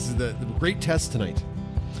Plus. This is the great test tonight.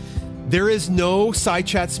 There is no side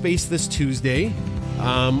chat space this Tuesday.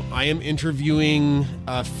 I am interviewing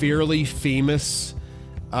a fairly famous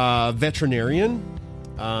veterinarian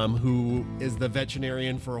who is the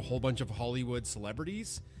veterinarian for a whole bunch of Hollywood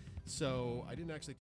celebrities. So I didn't actually